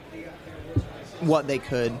what they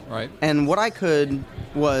could, right? And what I could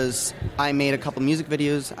was I made a couple music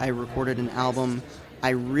videos, I recorded an album, I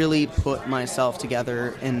really put myself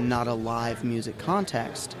together in not a live music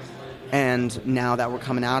context. And now that we're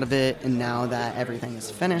coming out of it, and now that everything is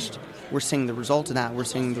finished, we're seeing the result of that. We're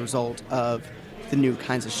seeing the result of the new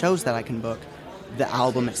kinds of shows that I can book, the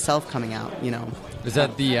album itself coming out, you know. Is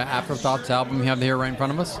that the Afterthoughts album you have here right in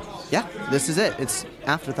front of us? Yeah, this is it. It's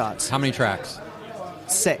Afterthoughts. How many tracks?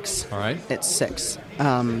 6. All right. It's 6.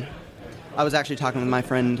 I was actually talking with my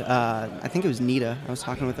friend, I think it was Nita I was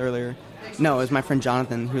talking with earlier. No, it was my friend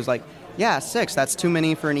Jonathan, who was like, yeah, 6, that's too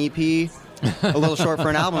many for an EP, a little short for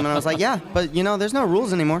an album. And I was like, yeah, but you know, there's no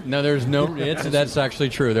rules anymore. No, there's no, that's actually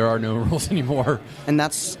true. There are no rules anymore. And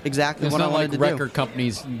that's exactly what I wanted to do. It's not like record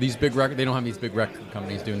companies, they don't have these big record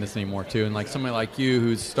companies doing this anymore too. And like somebody like you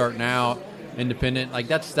who's starting out, independent, like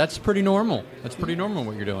that's pretty normal. That's pretty normal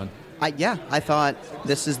what you're doing. I thought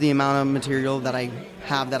this is the amount of material that I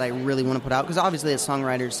have that I really want to put out. Because obviously as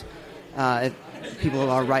songwriters, people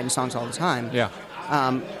are writing songs all the time. Yeah.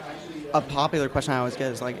 A popular question I always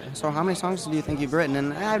get is like, so how many songs do you think you've written?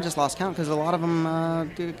 And I've just lost count because a lot of them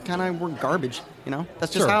kind of were garbage, you know?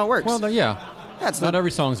 That's just how it works. Well, yeah. Not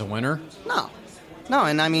every song's a winner. No,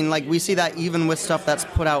 and I mean, like, we see that even with stuff that's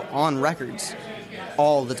put out on records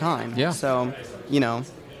all the time. Yeah. So, you know,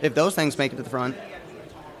 if those things make it to the front,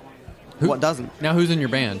 what doesn't? Now, who's in your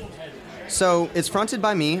band? So, it's fronted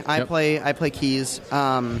by me. I play keys.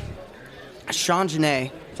 Sean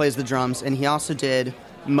Janae plays the drums, and he also did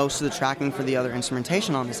most of the tracking for the other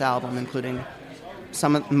instrumentation on this album, including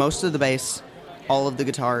most of the bass, all of the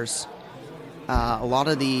guitars, a lot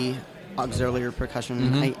of the auxiliary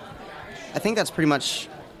percussion. I think that's pretty much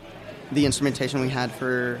the instrumentation we had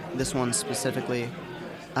for this one specifically.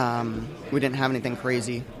 We didn't have anything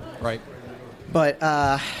crazy. Right. But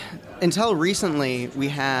until recently, we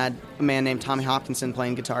had a man named Tommy Hopkinson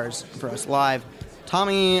playing guitars for us live.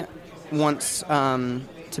 Tommy wants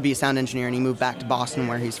to be a sound engineer, and he moved back to Boston,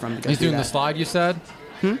 where he's from. He's doing the slide, you said?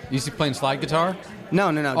 Is he playing slide guitar? No,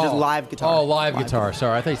 just live guitar. Oh, live guitar.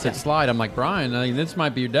 Sorry, I thought you said slide. I'm like, Brian, I mean, this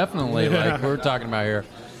might be definitely like we're talking about here.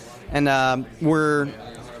 And we're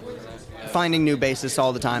finding new bassists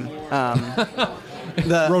all the time.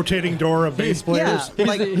 The rotating door of bass players.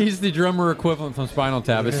 Yeah, he's the drummer equivalent from Spinal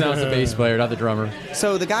Tap. It sounds the bass player, not the drummer.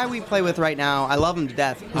 So the guy we play with right now, I love him to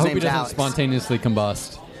death. His I hope name's he doesn't Alex. spontaneously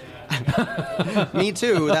combust. Me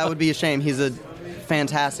too. That would be a shame. He's a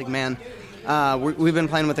fantastic man. We've been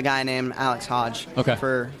playing with a guy named Alex Hodge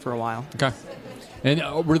for a while. Okay. And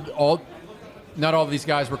not all of these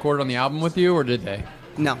guys recorded on the album with you, or did they?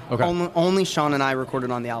 No. Okay. Only Sean and I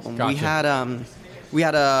recorded on the album. Gotcha. We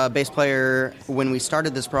had a bass player when we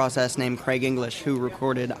started this process named Craig English, who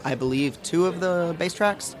recorded, I believe, 2 of the bass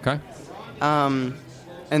tracks. Okay.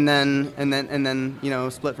 And then you know,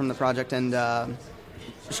 split from the project, and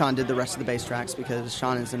Sean did the rest of the bass tracks because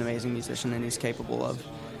Sean is an amazing musician and he's capable of.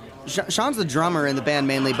 Sean's the drummer in the band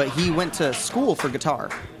mainly, but he went to school for guitar.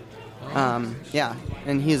 Yeah,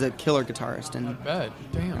 and he's a killer guitarist. And I bet.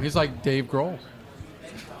 Damn, he's like Dave Grohl.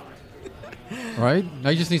 Right? Now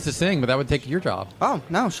he just needs to sing, but that would take your job. Oh,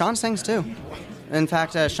 no, Sean sings too. In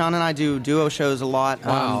fact, Sean and I do duo shows a lot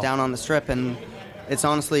down on the Strip, and it's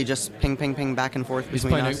honestly just ping, ping, ping, back and forth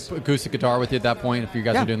between us. He's playing acoustic guitar with you at that point if you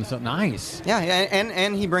guys are doing something. Nice. Yeah,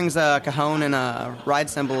 and he brings a cajon and a ride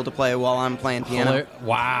cymbal to play while I'm playing piano.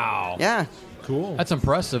 Wow. Yeah. Cool. That's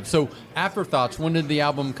impressive. So, Afterthoughts, when did the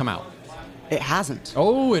album come out? It hasn't.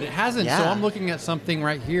 Oh, it hasn't. Yeah. So I'm looking at something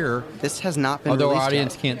right here. This has not been released released our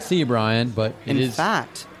audience yet. can't see, Brian, but it is. In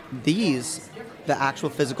fact, the actual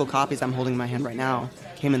physical copies I'm holding in my hand right now,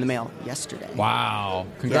 came in the mail yesterday. Wow.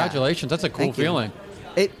 Congratulations. Yeah. That's a cool feeling.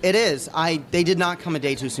 It is. They did not come a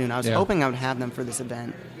day too soon. I was hoping I would have them for this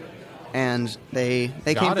event. And they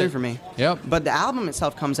came through for me. Yep. But the album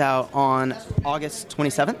itself comes out on August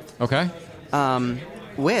 27th. Okay.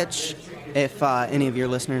 Which, if any of your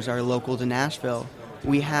listeners are local to Nashville,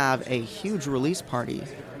 we have a huge release party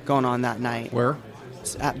going on that night. Where?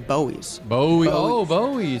 It's at Bowie's. Bowie's. Oh,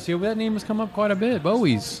 Bowie's. See, that name has come up quite a bit.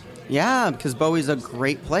 Bowie's. Yeah, because Bowie's a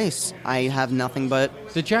great place. I have nothing but...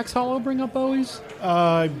 Did Jack's Hollow bring up Bowie's?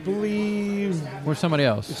 I believe... Or somebody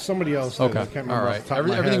else? Somebody else. Okay. I can't remember. All right.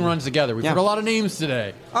 Everything runs together. We've heard a lot of names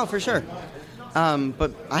today. Oh, for sure.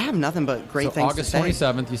 But I have nothing but great things August to say. August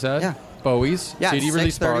 27th, you said? Yeah. Bowie's CD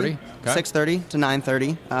release party. 6:30 to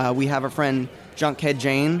 9:30. We have our friend Junkhead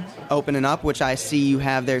Jane opening up, which I see you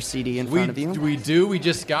have their CD in front of you. We do. We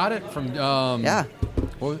just got it from... yeah.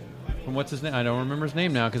 From what's his name? I don't remember his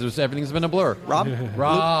name now because everything's been a blur. Rob?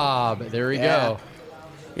 Rob. There we go.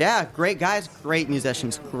 Yeah, great guys, great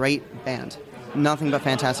musicians, great band. Nothing but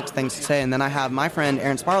fantastic things to say. And then I have my friend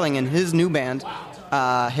Aaron Sparling and his new band,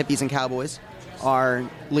 Hippies and Cowboys, are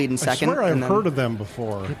leading second. I swear I've heard of them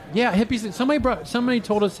before. Yeah, Hippies. Somebody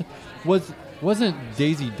told us wasn't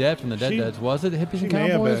Daisy Dead from the Dead Deads? Was it Hippies and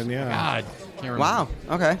Cowboys? May have been, yeah. God, can't remember. Wow.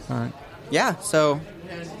 Okay. All right. Yeah. So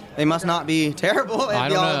they must not be terrible. I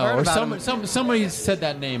don't know. Or somebody said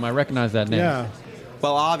that name. I recognize that name. Yeah.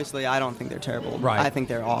 Well, obviously, I don't think they're terrible. Right. I think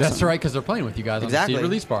they're awesome. That's right, because they're playing with you guys on the CD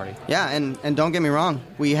release party. Yeah, and don't get me wrong.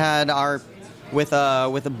 We had our with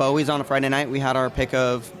the Bowies on a Friday night. We had our pick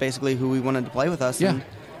of basically who we wanted to play with us. Yeah. And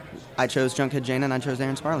I chose Junkhead Jane and I chose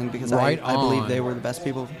Aaron Sparling because I believe they were the best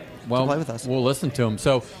people to play with us. We'll listen to them.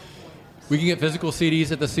 So we can get physical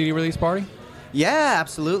CDs at the CD release party? Yeah,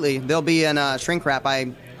 absolutely. They'll be in shrink wrap.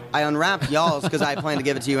 I unwrapped y'all's because I plan to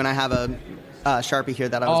give it to you, and I have a Sharpie here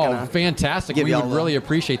that I was going to fantastic. We would really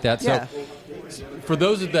appreciate that. So for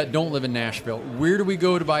those that don't live in Nashville, where do we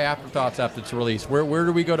go to buy Afterthoughts after it's released? Where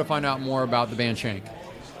do we go to find out more about the band Schenk?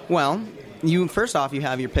 Well, first off, you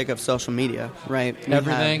have your pick of social media, right?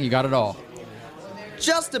 Everything, you got it all.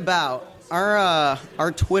 Just about.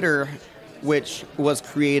 Our Twitter, which was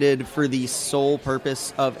created for the sole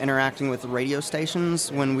purpose of interacting with radio stations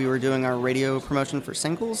when we were doing our radio promotion for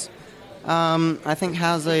singles, I think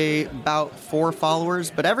has about 4 followers,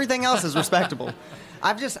 but everything else is respectable.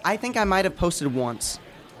 I think I might have posted once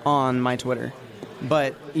on my Twitter,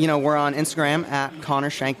 but we're on Instagram at Connor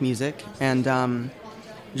Schenk Music, and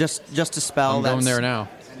just to spell. I'm going there now.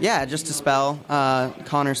 Yeah, just to spell.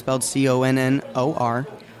 Connor spelled Connor.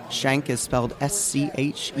 Schenk is spelled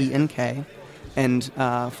Schenk. And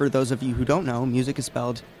for those of you who don't know, music is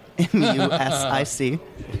spelled Music.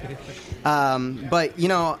 But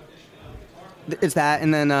it's that,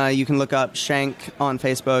 and then you can look up Schenk on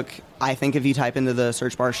Facebook. I think if you type into the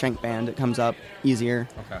search bar Schenk Band, it comes up easier.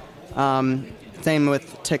 Okay. Same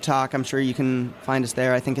with TikTok. I'm sure you can find us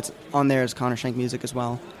there. I think it's on there as Connor Schenk Music as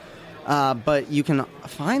well. But you can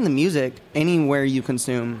find the music anywhere you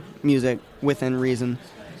consume music within reason.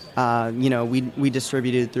 We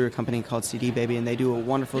distributed through a company called CD Baby, and they do a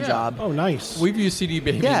wonderful job. Oh, nice. We've used CD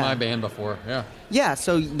Baby in my band before. Yeah. Yeah,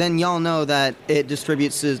 so then y'all know that it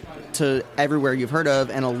distributes to everywhere you've heard of,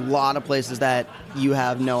 and a lot of places that you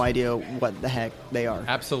have no idea what the heck they are.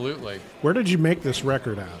 Absolutely. Where did you make this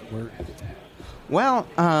record at? Well,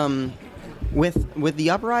 with the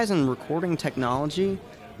uprise in recording technology,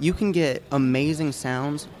 you can get amazing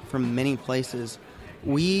sounds from many places.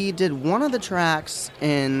 We did one of the tracks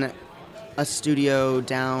in a studio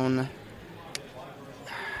down...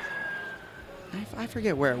 I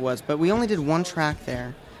forget where it was, but we only did one track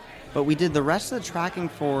there. But we did the rest of the tracking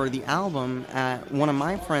for the album at one of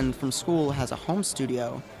my friends from school has a home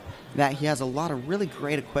studio that he has a lot of really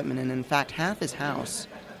great equipment in. In fact, half his house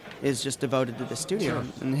is just devoted to the studio.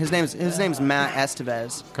 Sure. And his name's Matt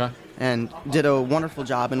Estevez. Okay. And did a wonderful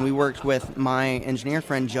job. And we worked with my engineer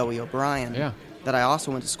friend Joey O'Brien. Yeah. That I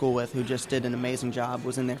also went to school with, who just did an amazing job.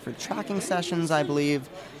 Was in there for tracking sessions, I believe.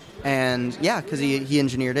 And yeah, because he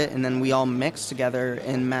engineered it, and then we all mixed together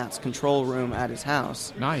in Matt's control room at his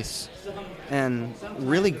house. Nice. And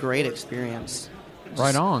really great experience.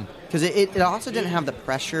 Right on. Because it also didn't have the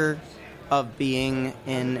pressure of being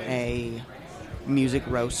in a Music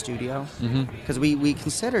Row studio. Because we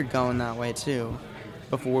considered going that way too,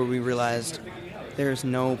 before we realized there's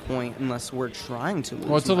no point unless we're trying to lose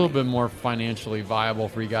Well, it's money. a little bit more financially viable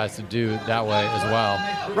for you guys to do it that way as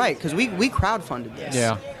well. Right, because we crowdfunded this.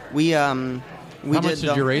 Yeah. How much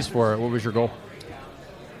did you raise for it? What was your goal?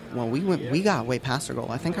 Well, we got way past our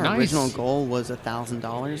goal. I think our original goal was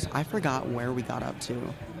 $1,000. I forgot where we got up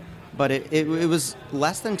to, but it was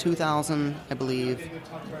less than $2,000, I believe,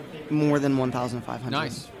 more than $1,500.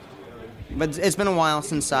 Nice. But it's been a while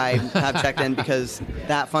since I have checked in because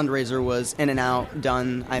that fundraiser was in and out,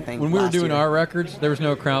 done, I think, when we were doing year. our records, there was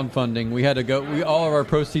no crowdfunding. We had to go. All of our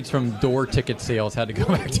proceeds from door ticket sales had to go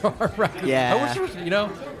back to our record. Yeah. I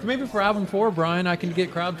wish, maybe for album 4, Brian, I can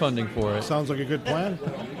get crowdfunding for it. Sounds like a good plan.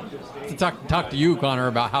 To talk to you, Connor,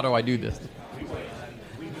 about how do I do this.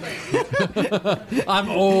 I'm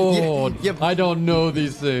old. I don't know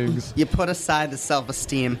these things. You put aside the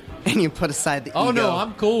self-esteem and you put aside the ego. Oh no,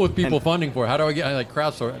 I'm cool with people funding for it. How do I get like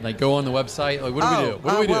crowdsource? Like go on the website. Like what do we do?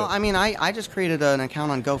 What do we do? Well, I mean, I just created an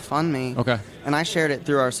account on GoFundMe. Okay. And I shared it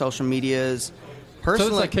through our social medias.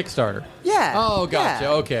 Personally, So it's like Kickstarter. Yeah. Oh, gotcha.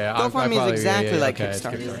 Yeah. Okay. GoFundMe is exactly like okay, it's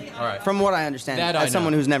Kickstarter. All right. From what I understand, That I as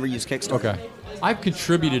someone know. who's never used Kickstarter. Okay. I've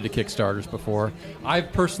contributed to Kickstarters before.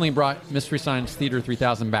 I've personally brought Mystery Science Theater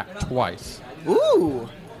 3000 back twice. Ooh.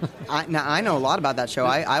 I know a lot about that show.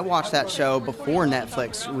 I watched that show before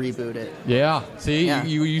Netflix rebooted it. Yeah. See, Yeah.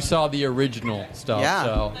 You saw the original stuff. Yeah.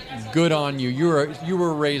 So good on you. You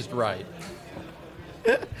were raised right.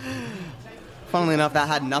 Funnily enough, that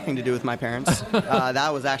had nothing to do with my parents.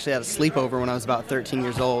 That was actually at a sleepover when I was about 13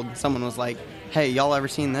 years old. Someone was like, hey, y'all ever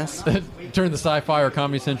seen this? Turn the Sci-Fi or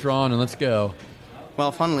Comedy Central on and let's go.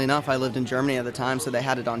 Well, funnily enough, I lived in Germany at the time, so they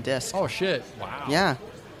had it on disc. Oh shit! Wow. Yeah.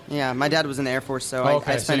 Yeah, my dad was in the Air Force, so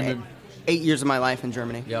Okay, I so spent you moved- 8 years of my life in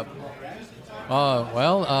Germany. Yep.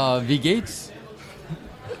 Wie geht's?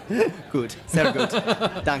 Gut. Sehr gut.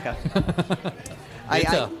 Danke.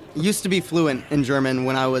 I used to be fluent in German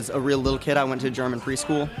when I was a real little kid. I went to German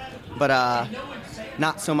preschool, but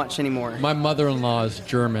not so much anymore. My mother-in-law is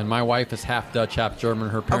German. My wife is half Dutch, half German.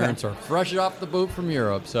 Her parents are fresh off the boat from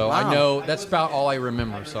Europe. So Wow. I know that's about all I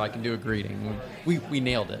remember. So I can do a greeting. We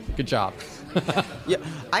nailed it. Good job. Yeah,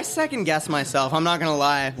 I second guess myself. I'm not gonna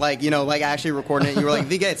lie. Like actually recording it, you were like,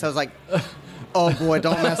 "Wie geht's?" I was like, "Oh boy,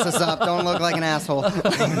 don't mess this up. Don't look like an asshole."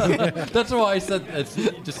 That's why I said it's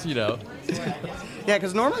just Yeah,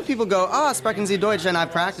 because normally people go, sprechen Sie Deutsch, and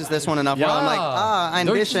I've practiced this one enough. Where I'm like, ein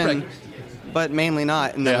Deutsch bisschen, but mainly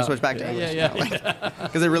not, and then we switch back to English. Yeah.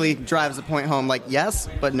 Because it really drives the point home. Like, yes,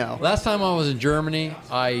 but no. Last time I was in Germany,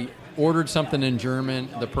 I ordered something in German.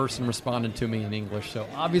 The person responded to me in English. So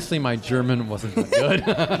obviously my German wasn't that good.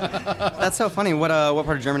 That's so funny. What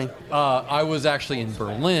part of Germany? I was actually in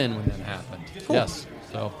Berlin when that happened. Cool. Yes.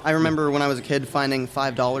 So I remember when I was a kid finding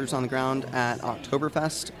 $5 on the ground at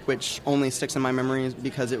Oktoberfest, which only sticks in my memory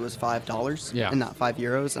because it was $5 and not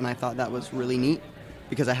 €5, and I thought that was really neat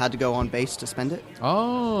because I had to go on base to spend it.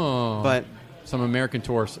 Oh. But some American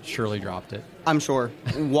tourists surely dropped it. I'm sure.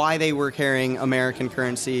 Why they were carrying American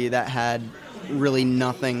currency that had really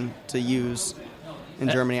nothing to use in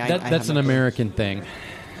Germany, That's an American thing.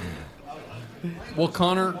 Well,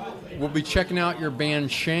 Connor, we'll be checking out your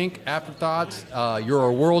band Schenk, Afterthoughts. You're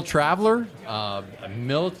a world traveler, a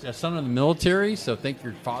son of the military, so thank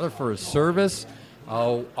your father for his service.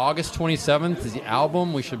 August 27th is the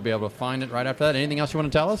album. We should be able to find it right after that. Anything else you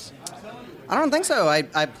want to tell us? I don't think so.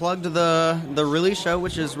 I plugged the release show,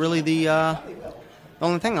 which is really the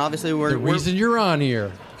only thing. Obviously, the reason you're on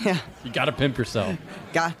here. Yeah. You got to pimp yourself.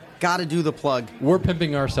 Got to do the plug. We're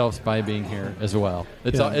pimping ourselves by being here as well.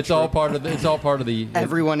 It's all part of the.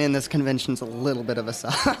 Everyone in this convention's a little bit of a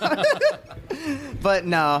side. But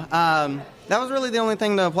no, that was really the only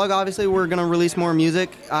thing to plug. Obviously, we're going to release more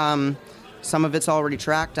music. Some of it's already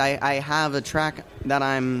tracked. I have a track that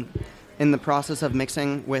I'm in the process of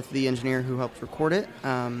mixing with the engineer who helped record it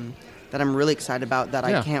that I'm really excited about, that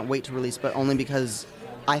I can't wait to release, but only because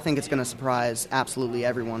I think it's going to surprise absolutely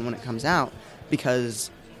everyone when it comes out,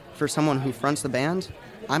 because for someone who fronts the band,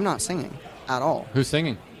 I'm not singing at all. Who's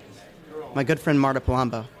singing? My good friend Marta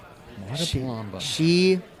Palumbo.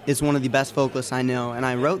 She is one of the best vocalists I know, and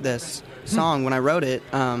I wrote this song. When I wrote it,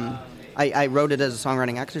 I wrote it as a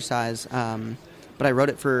songwriting exercise, but I wrote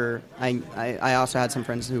it for... I also had some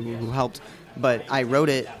friends who helped, but I wrote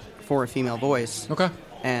it for a female voice. Okay.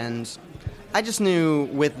 And I just knew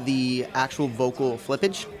with the actual vocal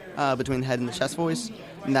flippage between the head and the chest voice,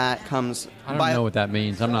 that comes... I don't know what that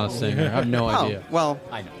means. I'm not a singer. I have no idea. Well...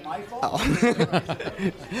 I know.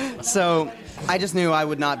 Oh. So I just knew I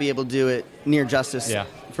would not be able to do it near justice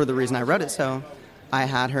for the reason I wrote it, so I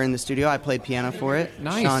had her in the studio. I played piano for it.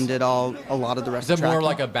 Nice. Sean did a lot of the rest Is of it the track. more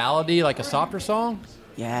like a ballady, like a softer song?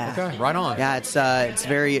 Yeah. Okay, right on. Yeah, it's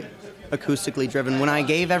very acoustically driven. When I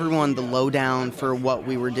gave everyone the lowdown for what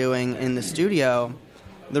we were doing in the studio,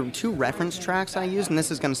 the two reference tracks I used, and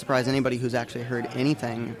this is going to surprise anybody who's actually heard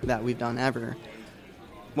anything that we've done ever.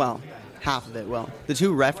 Well, half of it will. The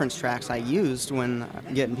two reference tracks I used when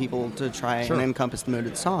getting people to try and encompass the mood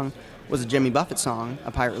of the song was a Jimmy Buffett song,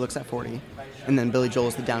 A Pirate Looks at 40, and then Billy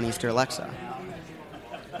Joel's The Downeaster Alexa.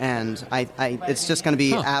 And it's just going to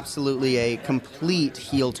be absolutely a complete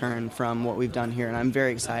heel turn from what we've done here, and I'm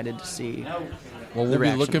very excited to see. Well,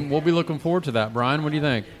 we'll be looking forward to that. Brian, what do you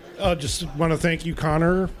think? Just want to thank you,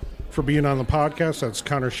 Connor, for being on the podcast. That's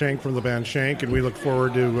Connor Schenk from the band Schenk, and we look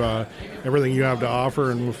forward to everything you have to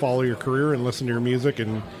offer, and we'll follow your career and listen to your music,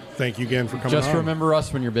 and thank you again for coming on. Just remember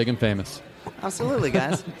us when you're big and famous. Absolutely,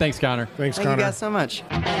 guys. Thanks, Connor. Thanks, Thank Connor. you guys so much.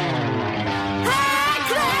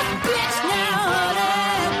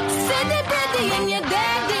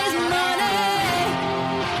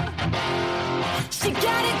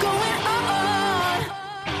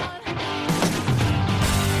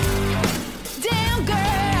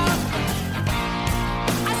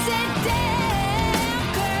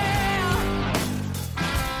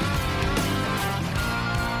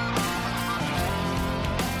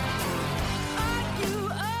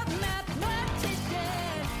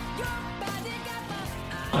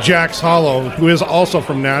 Jax Hollow, who is also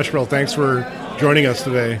from Nashville. Thanks for joining us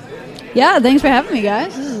today. Yeah, thanks for having me,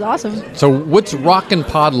 guys. This is awesome. So what's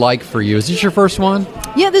Rockinpod like for you? Is this your first one?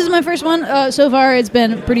 Yeah, this is my first one. So far, it's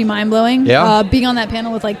been pretty mind-blowing. Yeah. Being on that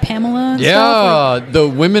panel with, like, Pamela and Yeah, stuff. Like, the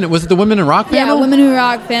women, was it the Women in Rock panel? Yeah, Women Who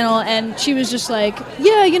Rock panel, and she was just like,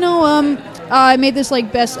 yeah, I made this,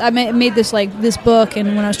 like, this book,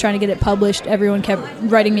 and when I was trying to get it published, everyone kept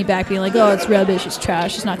writing me back, being like, oh, it's rubbish, it's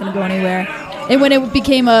trash, it's not going to go anywhere. And when it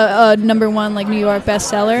became a number one, like, New York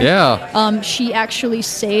bestseller, she actually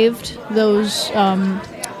saved those,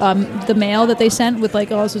 the mail that they sent with,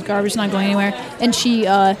 like, oh, this is garbage, it's not going anywhere. And she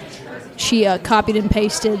copied and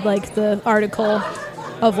pasted, like, the article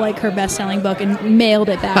of, like, her best-selling book and mailed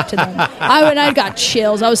it back to them. I got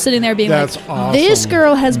chills. I was sitting there being That's like, awesome. this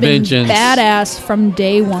girl has been Vengeance. badass from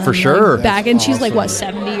day one. For sure. Like, back, and she's, like, what,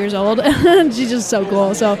 70 years old? She's just so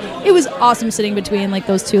cool. So it was awesome sitting between, like,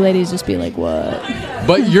 those two ladies, just be like, what?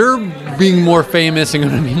 But you're being more famous and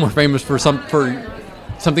going to be more famous for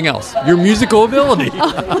something else. Your musical ability.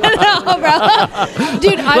 No, bro.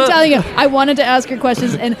 Dude, I'm telling you, I wanted to ask her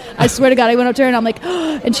questions, and I swear to God, I went up to her, and I'm like,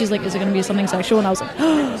 and she's like, is it going to be something sexual? And I was like,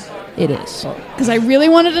 it is. Because I really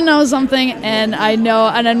wanted to know something, and I know,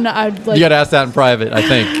 and I'd like... You got to ask that in private, I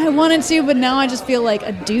think. I wanted to, but now I just feel like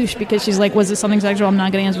a douche, because she's like, was it something sexual? I'm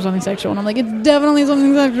not going to answer something sexual. And I'm like, it's definitely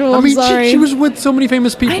something sexual. I'm sorry. She was with so many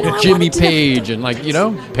famous people. I know, I Jimmy wanted to know. Page and,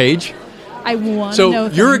 like, Page. I want to So know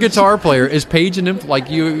you're a things. guitar player. Is Paige like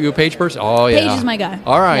you a Page person? Oh yeah. Paige is my guy.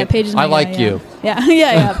 All right. Yeah, Paige is my I guy, like yeah. you.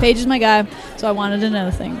 Yeah. Paige is my guy. So I wanted to know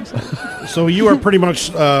things. So you are pretty much,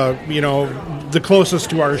 the closest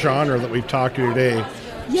to our genre that we've talked to today.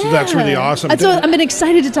 Yeah. So that's really awesome. And so I've been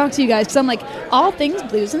excited to talk to you guys because I'm like, all things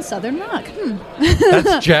blues and southern rock.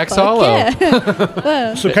 That's Jax Hollow.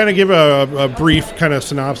 Yeah. So kind of give a brief kind of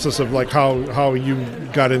synopsis of like how you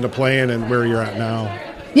got into playing and where you're at now.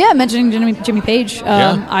 Yeah, mentioning Jimmy Page.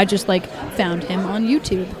 Yeah. I just like found him on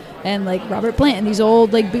YouTube. And like Robert Plant and these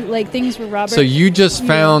old like bootleg things for Robert. So you just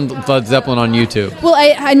found Led Zeppelin on YouTube. Well,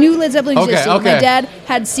 I knew Led Zeppelin existed. Okay. My dad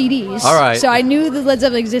had CDs. All right. So I knew that Led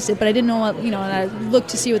Zeppelin existed, but I didn't know what, and I looked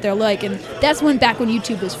to see what they're like. And that's back when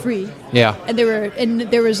YouTube was free. Yeah. And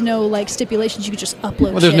there was no like stipulations. You could just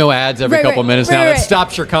upload. Well, there's shit. no ads every couple minutes now. Right. That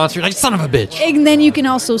stops your concert. Like, son of a bitch. And then you can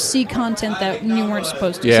also see content that you weren't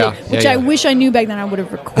supposed to Yeah, see, which yeah. I wish I knew back then. I would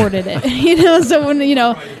have recorded it, so when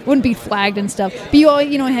wouldn't be flagged and stuff. But I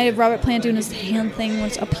had Robert Plant doing his hand thing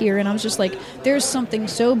was up here, and I was just like, there's something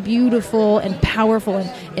so beautiful and powerful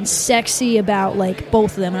and sexy about like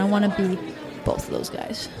both of them, and I want to be both of those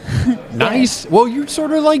guys. Nice. Well, you're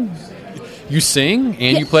sort of like you sing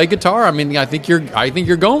and you play guitar. I mean, I think you're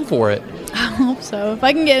going for it. I hope so. If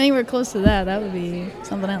I can get anywhere close to that, that would be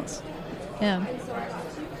something else. Yeah.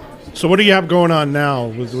 So what do you have going on now?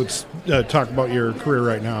 Let's talk about your career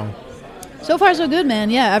right now. So far, so good, man.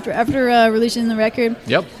 Yeah, after releasing the record,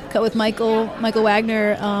 Yep. cut with Michael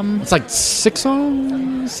Wagner. It's like 6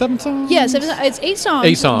 songs, 7 songs. Yeah, it's 8 songs.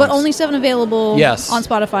 8 songs. But only 7 available Yes. on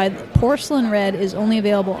Spotify. Porcelain Red is only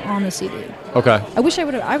available on the CD. Okay. I wish I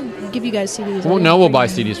would give you guys CDs. Well, no, we'll buy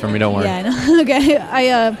CDs from you. Don't worry. Yeah, I know.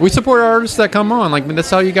 Okay. We support artists that come on. Like, that's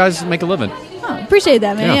how you guys make a living. Appreciate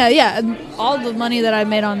that, man. Yeah. Yeah. And all the money that I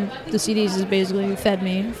made on the CDs has basically fed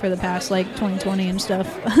me for the past, 2020 and stuff.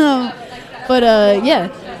 But,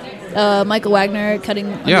 Michael Wagner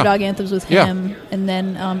cutting Underdog Anthems with him. And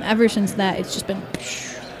then ever since that, it's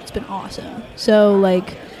been awesome. So,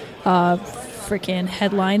 freaking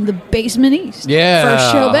headline the Basement East. Yeah.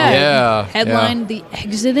 First show back. Yeah. Headline the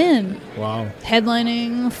Exit In. Wow.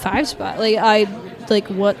 Headlining 5 Spot.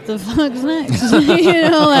 What the fuck's next?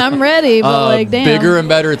 I'm ready, but damn. Bigger and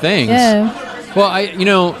better things. Yeah.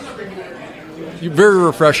 Well, you're very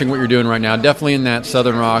refreshing what you're doing right now. Definitely in that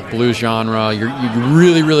southern rock blues genre. You're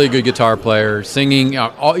really, really good guitar player, singing. You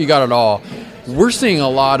got it all. We're seeing a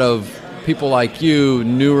lot of people like you,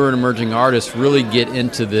 newer and emerging artists, really get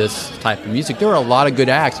into this type of music. There are a lot of good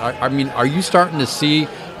acts. Are you starting to see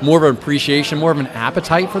more of an appreciation, more of an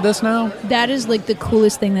appetite for this now? That is like the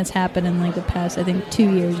coolest thing that's happened in like the past, I think,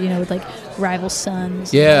 2 years. You know, with like Rival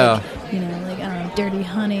Sons. Yeah. Like, you know, like I don't know, Dirty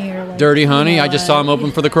Honey or like. Dirty Honey. I just saw him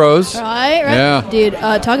open for the Crows. Right. Yeah. Dude,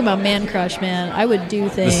 talk about man crush, man. I would do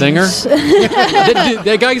things. The singer.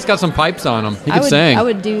 that guy's got some pipes on him. He could sing. I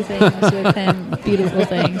would do things with him. Beautiful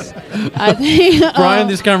things. I think. Brian,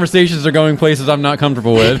 these conversations are going places I'm not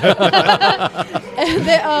comfortable with.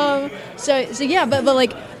 So yeah, but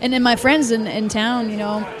like, and then my friends in town, you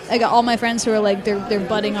know, I got all my friends who are like they're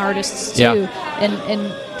budding artists too,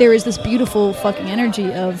 and there is this beautiful fucking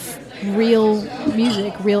energy of real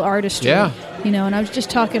music, real artistry. Yeah. You know, and I was just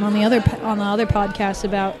talking on the other podcast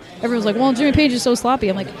about everyone's like, well, Jimmy Page is so sloppy.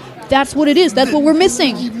 I'm like, that's what it is. That's what we're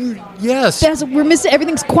missing. Yes. That's what we're missing.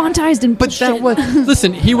 Everything's quantized and bullshit.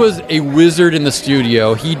 Listen, he was a wizard in the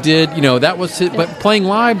studio. He did, you know, that was it. But playing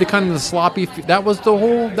live, the kind of the sloppy, that was the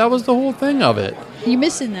whole thing of it. You're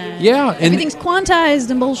missing that. Yeah. Everything's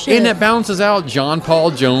quantized and bullshit. And it balances out John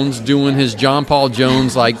Paul Jones doing his John Paul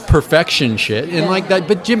Jones, like, perfection shit. And like that.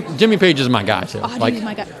 But Jimmy Page is my guy, too. Oh, like, he's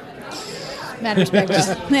my guy. Mad respect.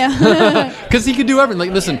 Yeah. Because he could do everything.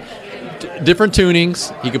 Like, listen, different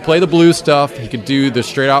tunings. He could play the blues stuff. He could do the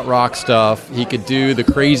straight out rock stuff. He could do the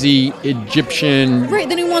crazy Egyptian. Right.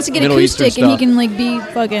 Then he wants to get Middle acoustic, Eastern and he stuff. can like be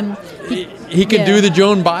fucking. He could do the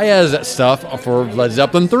Joan Baez stuff for Led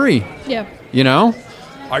Zeppelin 3. Yeah. You know.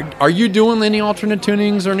 Are you doing any alternate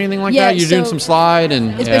tunings or anything like that? You're doing some slide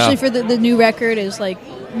and especially for the new record is like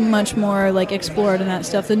much more like explored and that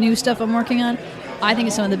stuff. The new stuff I'm working on, I think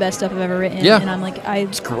it's some of the best stuff I've ever written. Yeah. And I'm like,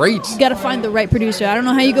 it's great. You got to find the right producer. I don't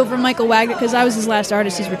know how you go from Michael Wagner, because I was his last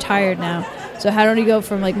artist. He's retired now. So how do you go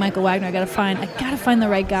from like Michael Wagner? I gotta find the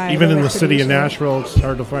right guy. Even in right the city of producer. Nashville, it's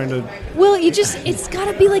hard to find a. Well, it's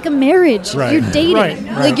gotta be like a marriage. Right. You're dating. Right.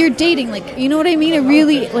 Like you're dating. Like, you know what I mean? It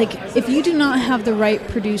really, like, if you do not have the right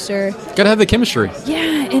producer, gotta have the chemistry.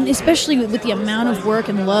 Yeah, and especially with the amount of work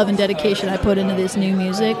and love and dedication I put into this new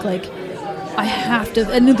music, like, I have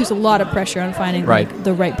to. And there's a lot of pressure on finding like,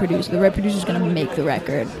 the right producer. The right producer's going to make the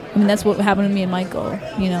record. I mean, that's what happened to me and Michael.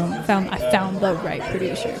 You know, I found the right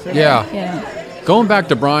producer. Yeah. Yeah. Going back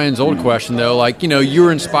to Brian's old question, though, like, you know, you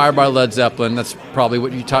were inspired by Led Zeppelin. That's probably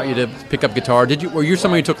what you taught you to pick up guitar. Were you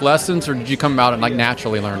somebody who took lessons, or did you come out and like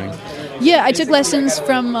naturally learning? Yeah, I took lessons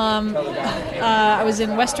from. I was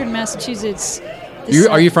in Western Massachusetts.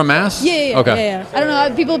 Are you from Mass? Yeah. Okay. Yeah. I don't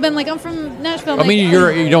know. People have been like, I'm from Nashville. I mean,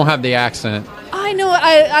 you don't have the accent. I know.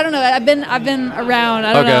 I don't know. I've been around.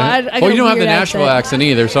 I don't know. I well, you don't have the Nashville accent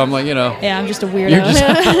either, so I'm like, you know. Yeah, I'm just a weirdo.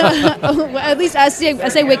 At least I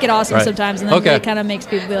say wicked awesome sometimes, and then it kind of makes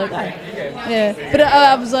people be like, oh. Yeah. But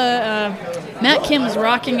I was Matt Kim's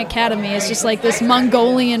Rocking Academy. It's just like this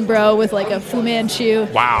Mongolian bro with like a Fu Manchu.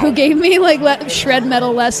 Wow. Who gave me like shred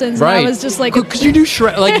metal lessons. Right. And I was just like, because you do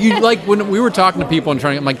shred. Like you like when we were talking to people and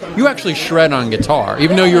trying. I'm like, you actually shred on guitar,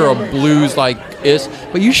 even though you're a blues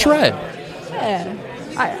but you shred. Yeah.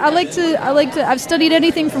 I like to. I've studied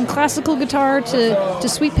anything from classical guitar to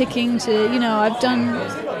sweep picking to, you know, I've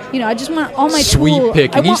done. You know, I just want all my sweet tools.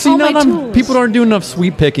 picking. You see, people aren't doing enough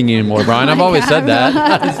sweet picking anymore, Brian. I've always said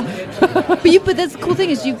that. But that's the cool thing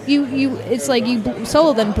is you it's like you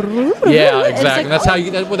solo then. Yeah, exactly.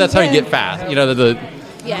 Like, that's how you get fast. You know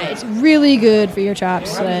yeah, it's really good for your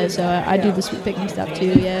chops. So I do the sweet picking stuff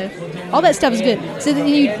too. Yeah, all that stuff is good. So then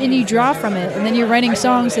you draw from it, and then you're writing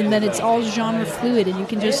songs, and then it's all genre fluid, and you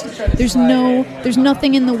can just there's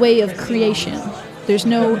nothing in the way of creation. There's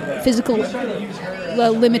no physical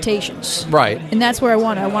limitations. Right. And that's where I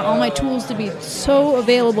want all my tools to be so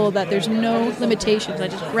available that there's no limitations. I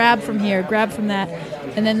just grab from here, grab from that,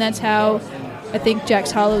 and then that's how I think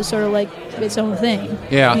Jack's Hollow is sort of like its own thing.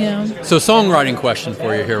 Yeah. You know? So songwriting question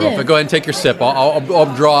for you here. Yeah. But go ahead and take your sip.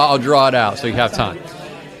 I'll draw it out so you have time.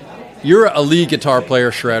 You're a lead guitar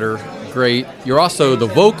player, shredder, great. You're also the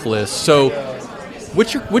vocalist. So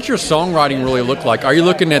what's your songwriting really look like? Are you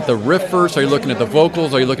looking at the riff first? Are you looking at the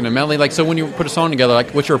vocals? Are you looking at melody? Like, so when you put a song together,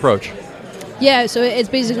 like, what's your approach? Yeah, so it's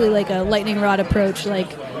basically like a lightning rod approach. Like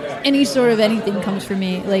any sort of anything comes for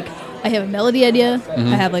me. Like I have a melody idea.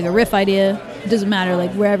 I have like a riff idea. It doesn't matter,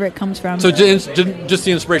 like wherever it comes from. So just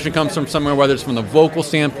the inspiration comes from somewhere, whether it's from the vocal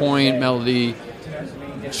standpoint, melody,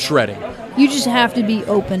 shredding. You just have to be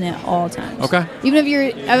open at all times. Okay. Even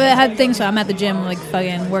if I've had things, so I'm at the gym, like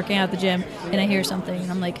fucking working out at the gym, and I hear something,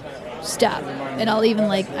 and I'm like, stop. And I'll even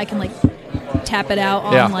I can tap it out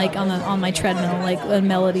on on my treadmill, like a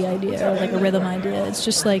melody idea or like a rhythm idea. It's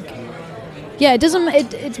just like, yeah,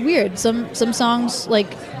 it's weird. Some songs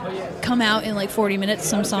come out in 40 minutes.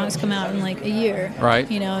 Some songs come out in a year. Right.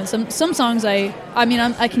 You know, and some songs I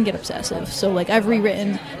can get obsessive. So I've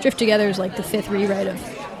rewritten Drift Together is the fifth rewrite of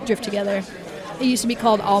Drift Together. It used to be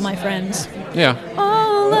called All My Friends. Yeah.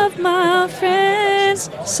 All of my friends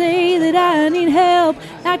say that I need help,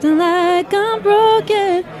 acting like I'm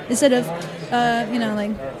broken. Instead of,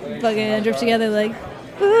 like, fucking Drift Together, like,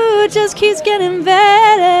 ooh, it just keeps getting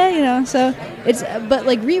better, So it's, but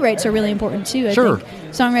like rewrites are really important too. I think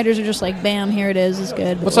songwriters are just like, bam, here it is, it's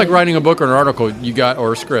good. What's like writing a book or an article you got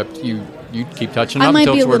or a script? You keep touching up. I might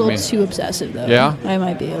until be it's a word little me. too obsessive though. Yeah, I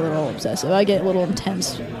might be a little obsessive. I get a little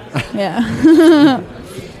intense. Yeah.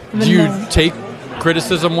 Do you take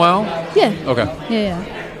criticism well? Yeah. Okay.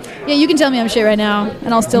 Yeah. Yeah, you can tell me I'm shit right now,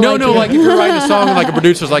 and I'll still like No, it. like if you're writing a song and like a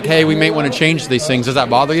producer's like, hey, we may want to change these things, does that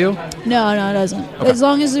bother you? No, it doesn't. Okay. As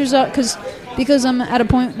long as there's because I'm at a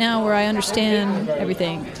point now where I understand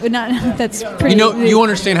everything. But not that's pretty. You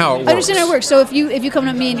understand how it works. I understand how it works. So if you come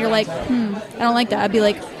to me and you're like, I don't like that, I'd be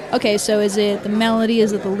like, okay, so is it the melody?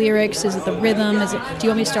 Is it the lyrics? Is it the rhythm? Do you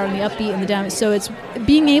want me to start on the upbeat and the down? So it's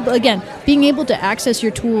being able to access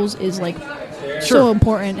your tools is like so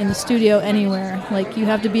important in the studio anywhere. Like you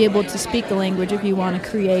have to be able to speak the language if you want to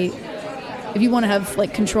create. If you want to have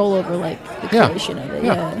like control over like the creation of it.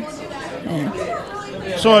 Yeah.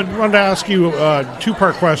 So I wanted to ask you a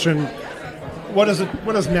two-part question. What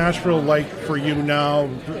is Nashville like for you now,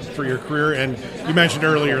 for your career? And you mentioned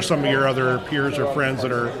earlier some of your other peers or friends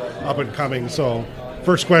that are up and coming. So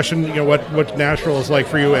first question, what Nashville is like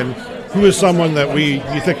for you, and who is someone that you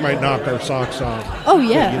think might knock our socks off? Oh,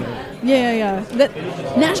 yeah. Yeah.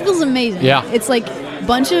 Nashville's amazing. Yeah. It's like a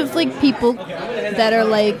bunch of like people that are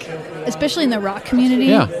like, especially in the rock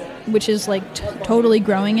community, which is like totally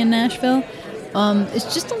growing in Nashville.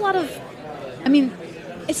 It's just a lot of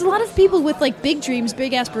people with like big dreams,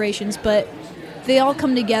 big aspirations, but they all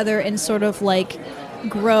come together and sort of like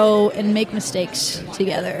grow and make mistakes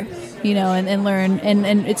together, and learn,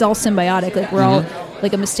 and it's all symbiotic. Like we're all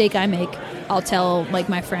like a mistake I make, I'll tell like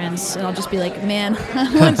my friends, and I'll just be like, man,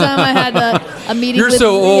 one time I had a meeting. You're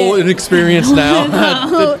so old and experienced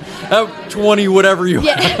now. At 20, whatever you are.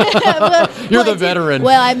 You're the veteran.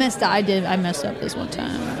 Well, I messed up this one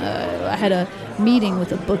time. I had a meeting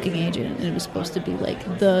with a booking agent, and it was supposed to be like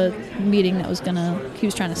the meeting that he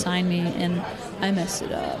was trying to sign me, and I messed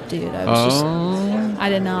it up, dude. I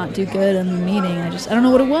did not do good in the meeting. I don't know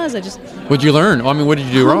what it was. What'd you learn? I mean, what did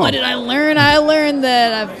you do wrong? What did I learn? I learned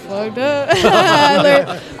that I fucked up.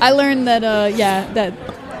 I learned that that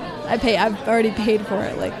I've already paid for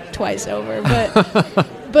it like twice over,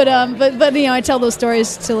 but I tell those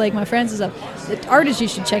stories to like my friends and stuff. The artist you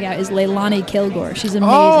should check out is Leilani Kilgore. She's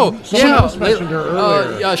amazing. Oh, yeah, mentioned her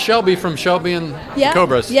earlier. Shelby from Shelby and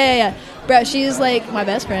Cobras. Yeah. Bro, she's like my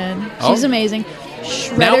best friend. She's amazing.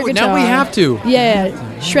 Shredder guitar. Now we have to.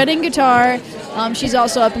 Yeah, shredding guitar. She's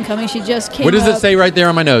also up and coming. She just came. What does it say right there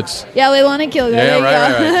on my notes? Yeah, Leilani Kilgore. Yeah,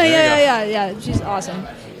 right. Yeah. She's awesome,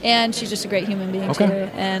 and she's just a great human being too.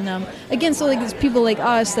 And again, so like there's people like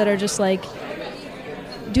us that are just like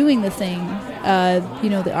doing the thing,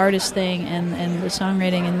 the artist thing and the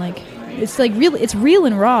songwriting, and like it's like it's real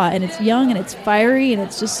and raw, and it's young and it's fiery, and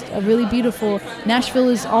it's just a really beautiful. Nashville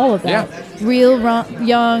is all of that. Yeah. Real,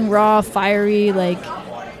 young, raw, fiery, like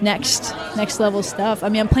next level stuff. I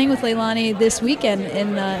mean, I'm playing with Leilani this weekend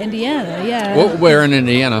in Indiana. Yeah. Where in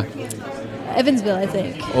Indiana? Evansville, I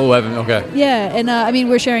think. Oh, Evan. Okay. Yeah, and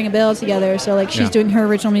we're sharing a bill together. So like she's doing her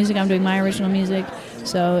original music, I'm doing my original music.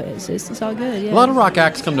 So it's all good. Yeah. A lot of rock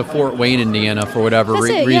acts come to Fort Wayne, Indiana, for whatever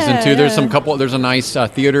reason too. There's There's a nice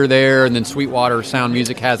theater there, and then Sweetwater Sound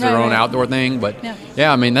Music has their own outdoor thing. But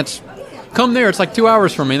I mean, come there. It's like 2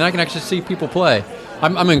 hours from me, and I can actually see people play.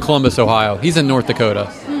 I'm in Columbus, Ohio. He's in North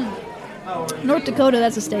Dakota. North Dakota,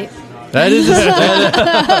 that's a state. That is.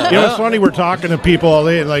 It's funny. We're talking to people all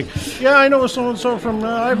day, and like, I know so and so from.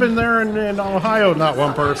 I've been there in Ohio. Not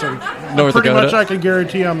one person. North Pretty Dakota. much, I can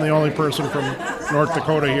guarantee I'm the only person from North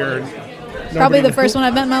Dakota here. Probably the first one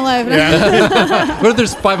I've met in my life. Yeah. What if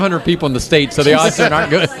there's 500 people in the state, so the odds aren't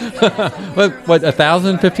good? what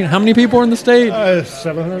 1,000, 15? How many people are in the state?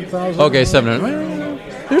 700,000. Okay, 700. Well,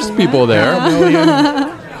 there's people there.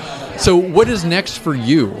 So what is next for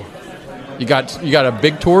you? You got a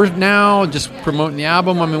big tour now, just promoting the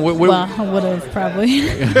album. I mean, well, I would have probably.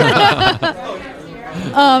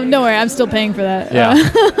 Don't worry, I'm still paying for that.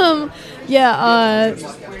 Yeah.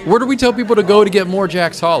 Where do we tell people to go to get more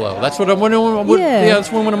Jack's Hollow? That's what I want to.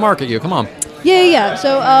 That's what I want to market you. Come on. Yeah.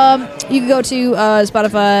 So you can go to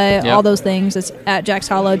Spotify, all those things. It's at Jack's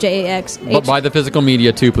Hollow, JAX. But buy the physical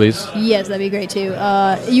media too, please. Yes, that'd be great too.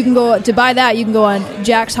 You can go to buy that. You can go on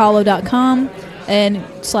jackshollow.com. and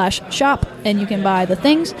 /shop, and you can buy the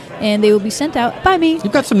things, and they will be sent out by me.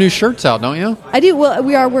 You've got some new shirts out, don't you? I do. Well,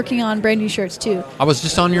 we are working on brand new shirts too. I was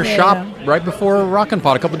just on your shop right before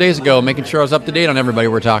Rockinpod a couple days ago, making sure I was up to date on everybody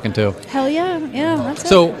we're talking to. Hell yeah, that's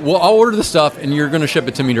So it. I'll order the stuff, and you're going to ship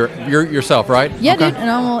it to me yourself, right? Yeah, dude,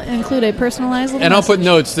 and I will include a personalized little And I'll put message.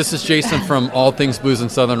 notes. This is Jason from All Things Blues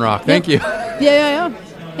and Southern Rock. Thank you. Yeah,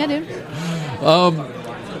 dude.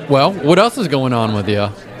 Well, what else is going on with you?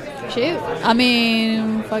 Shoot. I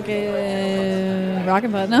mean, fucking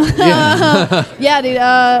Rockinpod. No. Yeah. Yeah,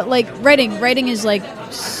 dude. Like writing. Writing is like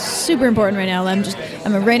super important right now.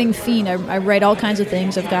 I'm a writing fiend. I write all kinds of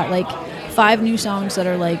things. I've got like 5 new songs that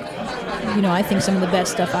are like, I think some of the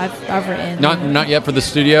best stuff I've written. Not yet for the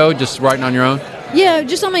studio. Just writing on your own. Yeah,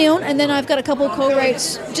 just on my own, and then I've got a couple of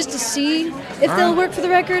co-writes just to see if they'll work for the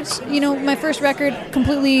records. My first record,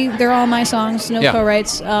 completely, they're all my songs, no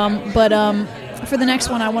co-writes. But for the next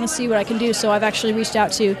one, I want to see what I can do. So I've actually reached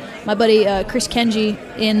out to my buddy Chris Kenji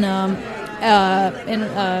in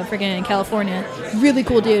California. Really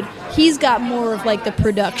cool dude. He's got more of like the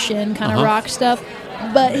production kind of rock stuff.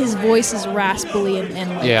 But his voice is raspily and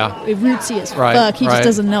like rootsy as fuck. He just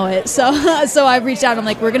doesn't know it. So I reached out. I'm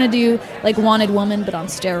like, we're gonna do like Wanted Woman, but on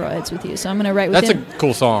steroids with you. So I'm gonna write with him. That's a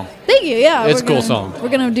cool song. Thank you. Yeah, it's a cool song. We're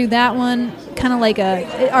gonna do that one, kind of like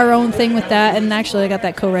our own thing with that. And actually, I got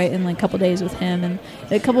that co-write in like a couple days with him, and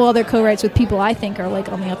a couple other co-writes with people I think are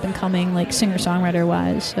like on the up and coming, like singer songwriter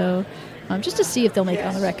wise. So just to see if they'll make it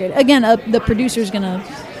on the record. Again, the producer's gonna.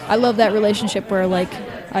 I love that relationship where like.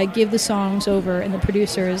 I give the songs over, and the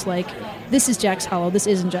producer is like, this is Jack's Hollow, this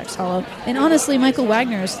isn't Jack's Hollow. And honestly, Michael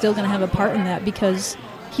Wagner is still going to have a part in that because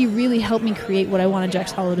he really helped me create what I wanted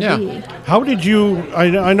Jack's Hollow to be. How did you,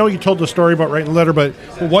 I know you told the story about writing a letter, but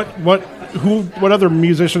what other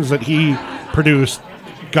musicians that he produced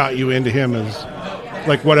got you into him as,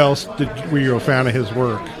 like, what else were you a fan of his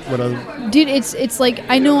work? Dude, it's like,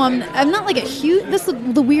 I know I'm not like a huge, that's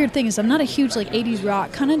the weird thing is I'm not a huge like 80s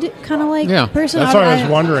rock kind of like person. That's what I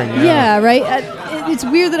was wondering. Yeah, right? It's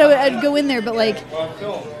weird that I'd go in there, but like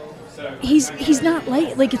he's not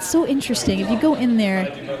like it's so interesting. If you go in there,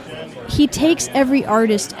 he takes every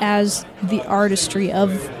artist as the artistry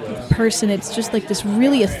of the person. It's just like this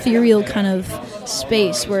really ethereal kind of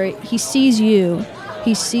space where he sees you,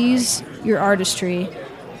 he sees your artistry,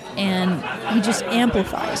 and he just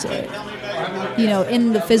amplifies it,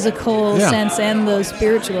 in the physical sense and the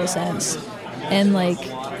spiritual sense. And like,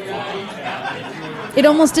 it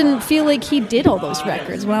almost didn't feel like he did all those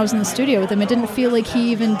records when I was in the studio with him. It didn't feel like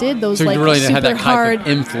he even did those so like you really super had that hard type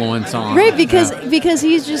of influence on, right? Because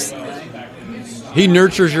he's just. He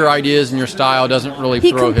nurtures your ideas and your style. Doesn't really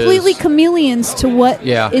he throw completely chameleons to what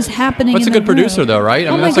is happening. That's a good producer, though, right?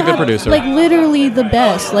 I mean, that's a good producer. Like literally the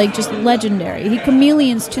best, like just legendary. He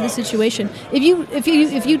chameleons to the situation.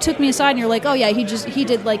 If you took me aside and you're like, oh yeah, he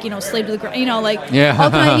did like Slave to the Ground, like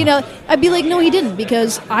all kind of, I'd be like, no, he didn't,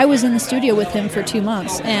 because I was in the studio with him for 2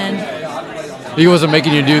 months and he wasn't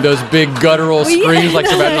making you do those big guttural screams like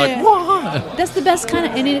Sebastian, like. Whoa. That's the best kind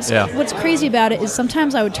of, and it's what's crazy about it is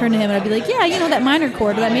sometimes I would turn to him and I'd be like, yeah, that minor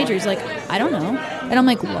chord or that major. He's like, I don't know, and I'm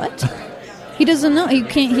like, what? He doesn't know. He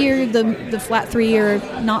can't hear the flat 3 or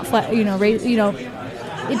not flat.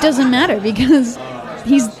 It doesn't matter because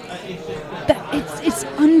he's.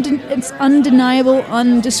 It's undeniable,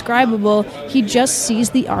 undescribable. He just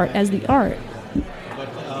sees the art as the art,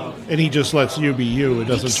 and he just lets you be you. It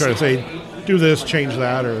doesn't try to say, do this, change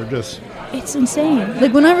that, or just. It's insane.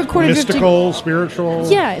 Like when I recorded mystical, spiritual.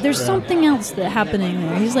 Yeah, there's something else that happening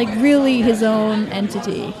there. He's like really his own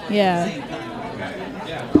entity. Yeah.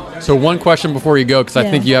 So one question before you go, because I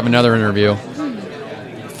think you have another interview.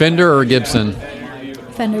 Fender or Gibson?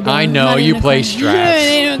 Fender. I know you play Strats.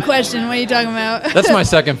 Ain't even a question. What are you talking about? That's my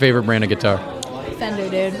second favorite brand of guitar. Fender,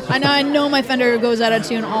 dude. I know my Fender goes out of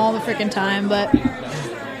tune all the freaking time, but.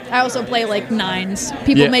 I also play like nines.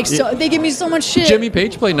 People they give me so much shit. Jimmy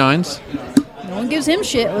Page played nines. No one gives him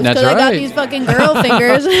shit. It's That's because right. I got these fucking girl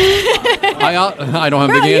fingers. I don't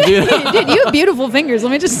have big hands either. Dude, you have beautiful fingers.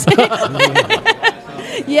 Let me just say.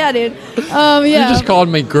 Yeah, dude. You just called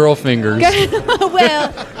me girl fingers.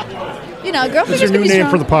 Well, girl fingers. That's your new name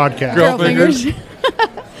for the podcast. Girl fingers.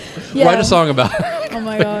 Yeah. Write a song about it. Oh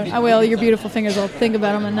my god. I will. Your beautiful fingers. I'll think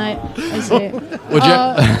about them at night. I say.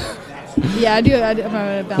 Yeah, I do.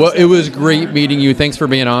 Well, it was great meeting you. Thanks for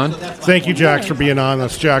being on. Thank you, Jax, for being on.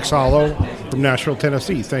 That's Jax Hollow from Nashville,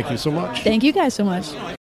 Tennessee. Thank you so much. Thank you guys so much.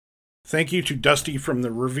 Thank you to Dusty from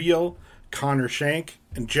The Reveal, Connor Schenk,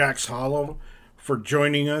 and Jax Hollow for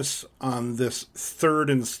joining us on this third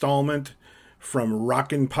installment from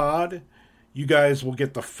Rockinpod. You guys will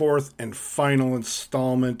get the fourth and final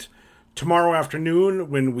installment tomorrow afternoon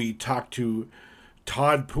when we talk to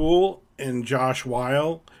Todd Poole and Josh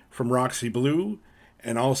Weil from Roxy Blue,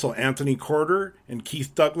 and also Anthony Corder and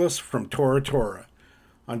Keith Douglas from Tora Tora.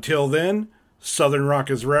 Until then, Southern Rock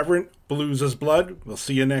is reverent, blues is blood. We'll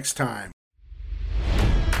see you next time.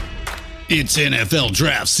 It's NFL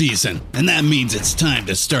draft season, and that means it's time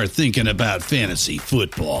to start thinking about fantasy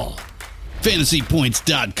football.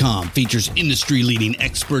 FantasyPoints.com features industry-leading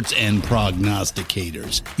experts and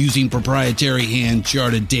prognosticators using proprietary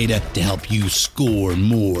hand-charted data to help you score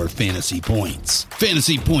more fantasy points.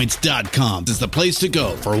 FantasyPoints.com is the place to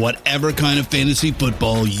go for whatever kind of fantasy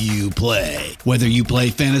football you play. Whether you play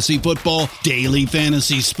fantasy football, daily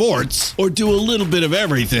fantasy sports, or do a little bit of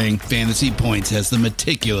everything, Fantasy Points has the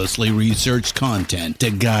meticulously researched content to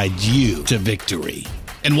guide you to victory.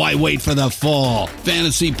 And why wait for the fall?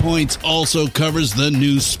 Fantasy Points also covers the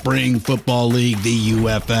new spring football league, the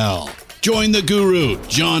UFL. Join the guru,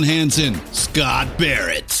 John Hansen, Scott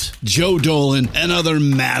Barrett, Joe Dolan, and other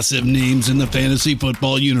massive names in the fantasy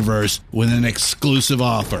football universe with an exclusive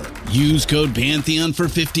offer. Use code Pantheon for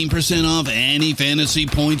 15% off any Fantasy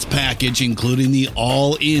Points package, including the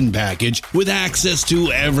all-in package, with access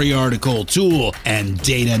to every article, tool, and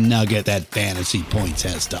data nugget that Fantasy Points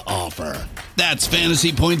has to offer. That's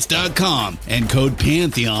FantasyPoints.com and code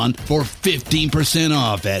Pantheon for 15%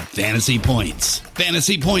 off at Fantasy Points.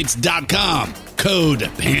 FantasyPoints.com,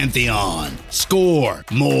 code Pantheon. Score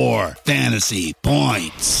more fantasy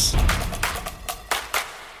points.